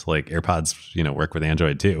AirPods. Like AirPods, work with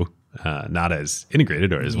Android too. Not as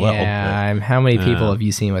integrated or as well. Yeah, how many people have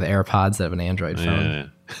you seen with AirPods that have an Android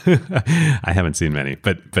phone? I haven't seen many,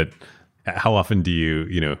 but how often do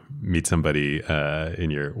you meet somebody in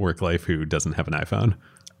your work life who doesn't have an iPhone?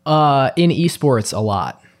 In esports, a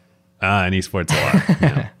lot. In esports, a lot.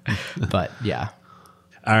 Yeah. But yeah.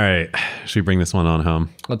 All right, should we bring this one on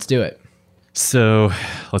home? Let's do it. So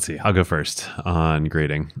let's see. I'll go first on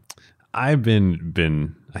grading. I've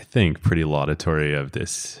been I think pretty laudatory of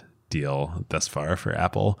this deal thus far for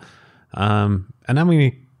Apple, and I'm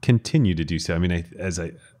going to continue to do so. I mean, as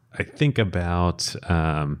I think about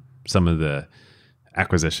some of the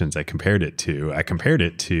acquisitions I compared it to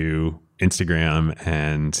Instagram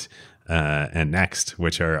and Next,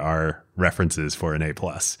 which are our references for an A+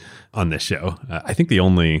 on this show. I think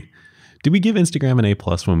did we give Instagram an A+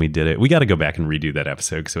 when we did it? We got to go back and redo that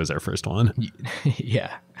episode because it was our first one.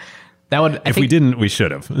 Yeah. That would. If we didn't, we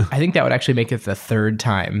should have. I think that would actually make it the third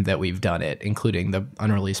time that we've done it, including the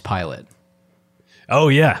unreleased pilot. Oh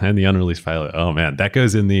yeah, and the unreleased pilot. Oh man, that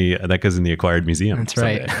goes in the acquired museum. That's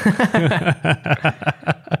right.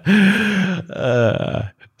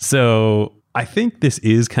 So I think this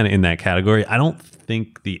is kind of in that category. I don't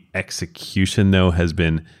think the execution though has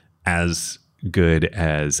been as good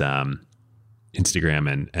as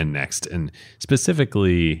Instagram and Next, and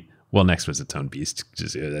specifically. Well, Next was its own beast.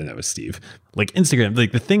 That was Steve. Like Instagram,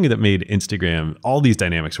 like the thing that made Instagram, all these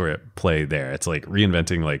dynamics were at play there. It's like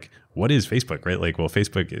reinventing, like, what is Facebook, right? Like, well,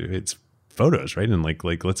 Facebook, it's photos, right? And like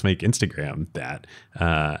let's make Instagram that,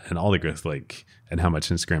 and all the growth, like, and how much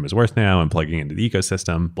Instagram is worth now and plugging into the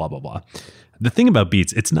ecosystem, blah, blah, blah. The thing about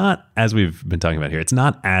Beats, it's not, as we've been talking about here, it's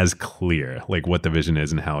not as clear, like what the vision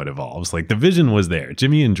is and how it evolves. Like the vision was there.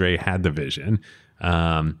 Jimmy and Dre had the vision.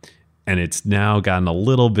 And it's now gotten a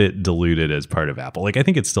little bit diluted as part of Apple. Like, I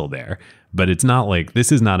think it's still there, but it's not like,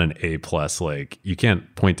 this is not an A+. Like, you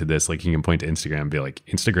can't point to this. Like, you can point to Instagram and be like,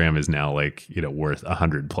 Instagram is now like, worth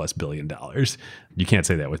 $100+ billion. You can't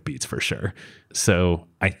say that with Beats for sure. So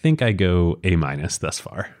I think I go A- thus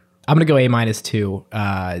far. I'm going to go A- too.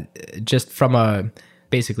 Just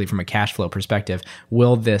basically from a cash flow perspective,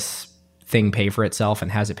 will this thing pay for itself, and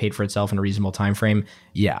has it paid for itself in a reasonable time frame?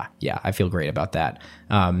 Yeah, I feel great about that.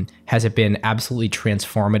 Has it been absolutely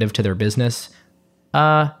transformative to their business?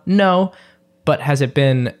 No, but has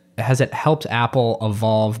it helped Apple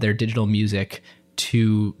evolve their digital music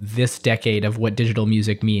to this decade of what digital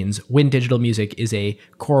music means, when digital music is a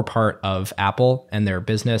core part of Apple and their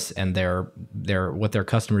business and their what their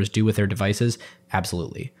customers do with their devices?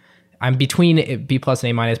 Absolutely. I'm between B+ and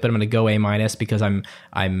A-, but I'm going to go A- because I'm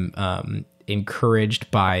encouraged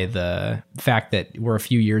by the fact that we're a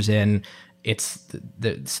few years in. It's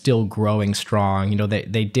still growing strong.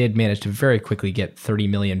 They did manage to very quickly get 30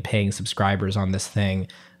 million paying subscribers on this thing.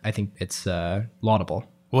 I think it's laudable.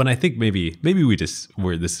 Well, and I think maybe this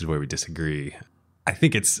is where we disagree. I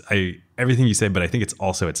think everything you say, but I think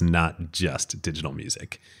it's not just digital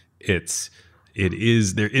music.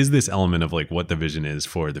 There is this element of like what the vision is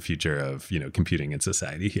for the future of, computing in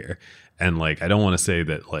society here. And like, I don't want to say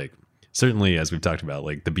that, like, certainly as we've talked about,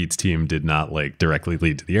 like the Beats team did not like directly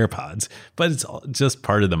lead to the AirPods, but it's just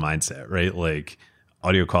part of the mindset, right? Like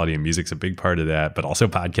audio quality and music's a big part of that, but also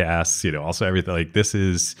podcasts, also everything. Like this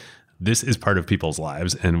is part of people's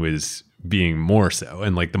lives and was being more so.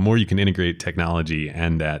 And like the more you can integrate technology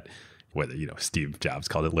and that, whether, Steve Jobs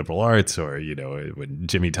called it liberal arts, or, when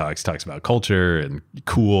Jimmy talks about culture and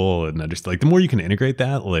cool and understand, like the more you can integrate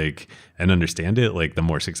that, like, and understand it, like the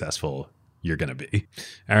more successful you're going to be.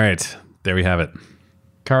 All right, there we have it.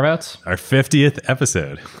 Carve-outs? Our 50th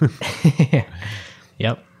episode.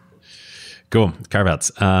 Yep. Cool.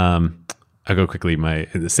 Carve-outs. I'll go quickly.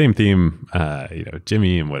 The same theme,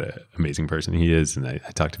 Jimmy and what an amazing person he is. And I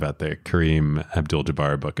talked about the Kareem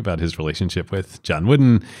Abdul-Jabbar book about his relationship with John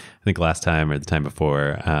Wooden, I think last time or the time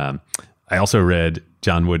before. I also read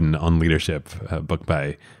John Wooden on Leadership, a book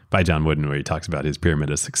by John Wooden, where he talks about his pyramid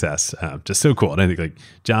of success. Just so cool. And I think like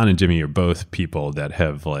John and Jimmy are both people that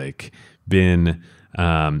have like been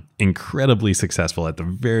incredibly successful at the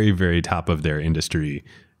very, very top of their industry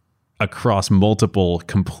across multiple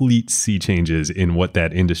complete sea changes in what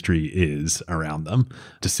that industry is around them.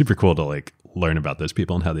 Just super cool to like learn about those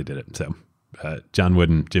people and how they did it. So John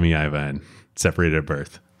Wooden, Jimmy Iovine, separated at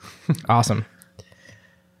birth. Awesome.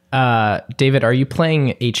 David, are you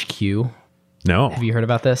playing HQ? No. Have you heard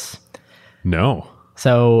about this? No.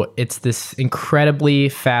 So it's this incredibly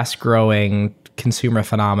fast-growing consumer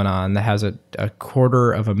phenomenon that has a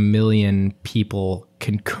 250,000 people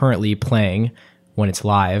concurrently playing when it's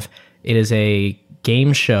live. It is a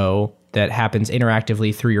game show that happens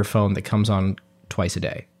interactively through your phone that comes on twice a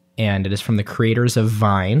day. And it is from the creators of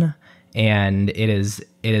Vine. And it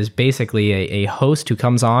is basically a host who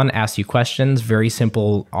comes on, asks you questions, very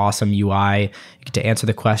simple, awesome UI. You get to answer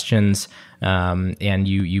the questions, and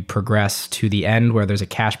you progress to the end where there's a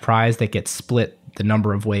cash prize that gets split the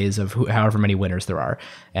number of ways of however many winners there are.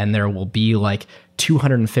 And there will be like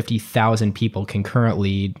 250,000 people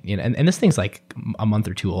concurrently, and this thing's like a month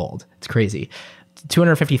or two old. It's crazy.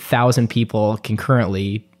 250,000 people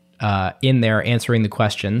concurrently in there answering the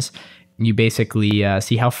questions. You basically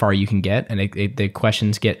see how far you can get, and the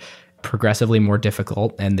questions get progressively more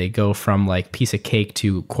difficult, and they go from like piece of cake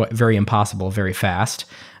to very impossible very fast.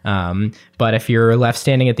 But if you're left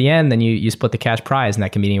standing at the end, then you split the cash prize, and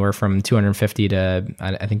that can be anywhere from $250 to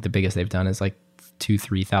I think the biggest they've done is like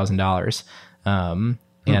 $2,000-$3,000.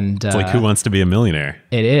 And it's like Who Wants to Be a Millionaire?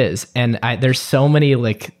 It is, and there's so many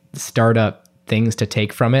like startup things to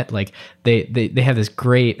take from it. Like they have this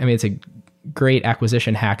great. I mean, it's a great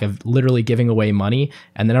acquisition hack of literally giving away money,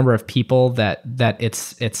 and the number of people that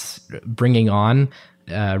it's bringing on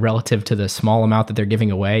relative to the small amount that they're giving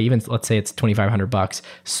away. Even let's say it's $2,500,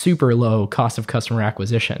 super low cost of customer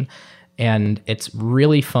acquisition. And it's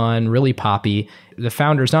really fun, really poppy. The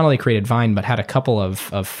founders not only created Vine, but had a couple of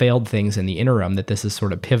failed things in the interim that this is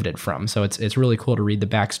sort of pivoted from. So it's really cool to read the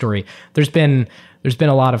backstory. There's been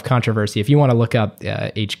a lot of controversy. If you want to look up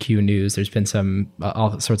HQ News, there's been some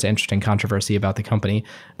all sorts of interesting controversy about the company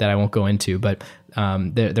that I won't go into. But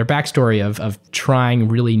their backstory of trying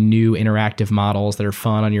really new interactive models that are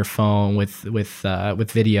fun on your phone with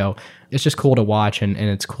video, it's just cool to watch, and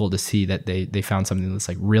it's cool to see that they found something that's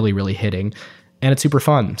like really, really hitting, and it's super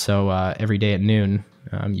fun. So every day at noon,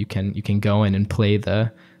 you can go in and play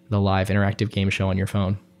the live interactive game show on your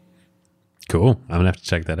phone. Cool. I'm gonna have to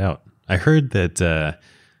check that out. I heard that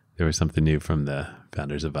there was something new from the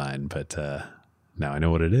founders of Vine, but now I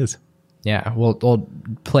know what it is. Yeah, we'll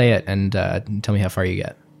play it and tell me how far you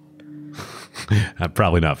get.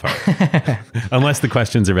 Probably not far. Unless the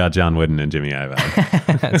questions are about John Wooden and Jimmy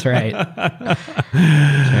Iovine. That's right. That's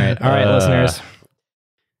right. All right, listeners.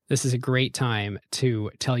 This is a great time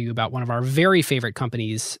to tell you about one of our very favorite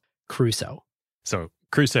companies, Crusoe. So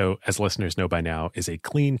Crusoe, as listeners know by now, is a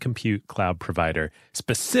clean compute cloud provider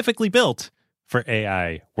specifically built for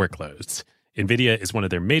AI workloads. NVIDIA is one of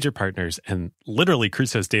their major partners, and literally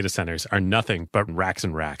Crusoe's data centers are nothing but racks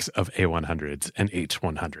and racks of A100s and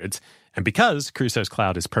H100s. And because Crusoe's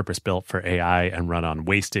cloud is purpose-built for AI and run on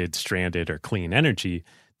wasted, stranded, or clean energy,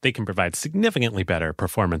 they can provide significantly better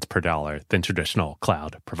performance per dollar than traditional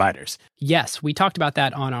cloud providers. Yes, we talked about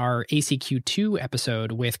that on our ACQ2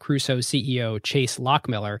 episode with Crusoe CEO Chase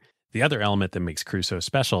Lockmiller. The other element that makes Crusoe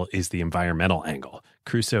special is the environmental angle.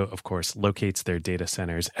 Crusoe, of course, locates their data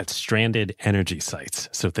centers at stranded energy sites.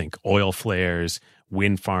 So think oil flares,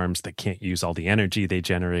 wind farms that can't use all the energy they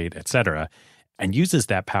generate, etc., and uses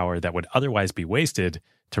that power that would otherwise be wasted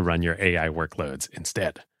to run your AI workloads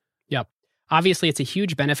instead. Yep. Obviously, it's a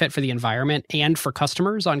huge benefit for the environment and for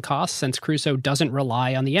customers on costs, since Crusoe doesn't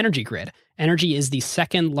rely on the energy grid. Energy is the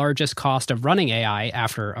second largest cost of running AI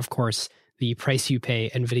after, of course, the price you pay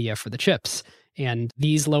NVIDIA for the chips. And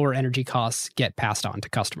these lower energy costs get passed on to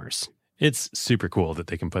customers. It's super cool that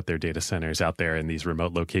they can put their data centers out there in these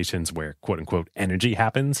remote locations where, quote unquote, energy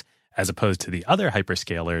happens, as opposed to the other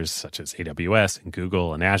hyperscalers such as AWS and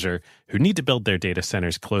Google and Azure, who need to build their data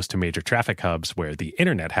centers close to major traffic hubs where the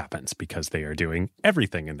internet happens because they are doing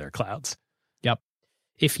everything in their clouds. Yep.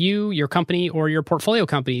 If you, your company, or your portfolio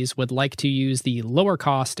companies would like to use the lower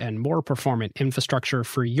cost and more performant infrastructure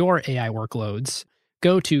for your AI workloads,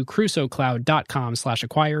 go to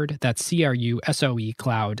crusoecloud.com/acquired. That's CRUSOE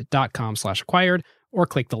cloud.com/acquired, or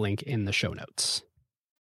click the link in the show notes.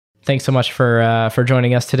 Thanks so much for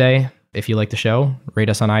joining us today. If you like the show, rate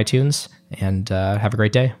us on iTunes, and have a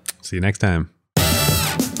great day. See you next time.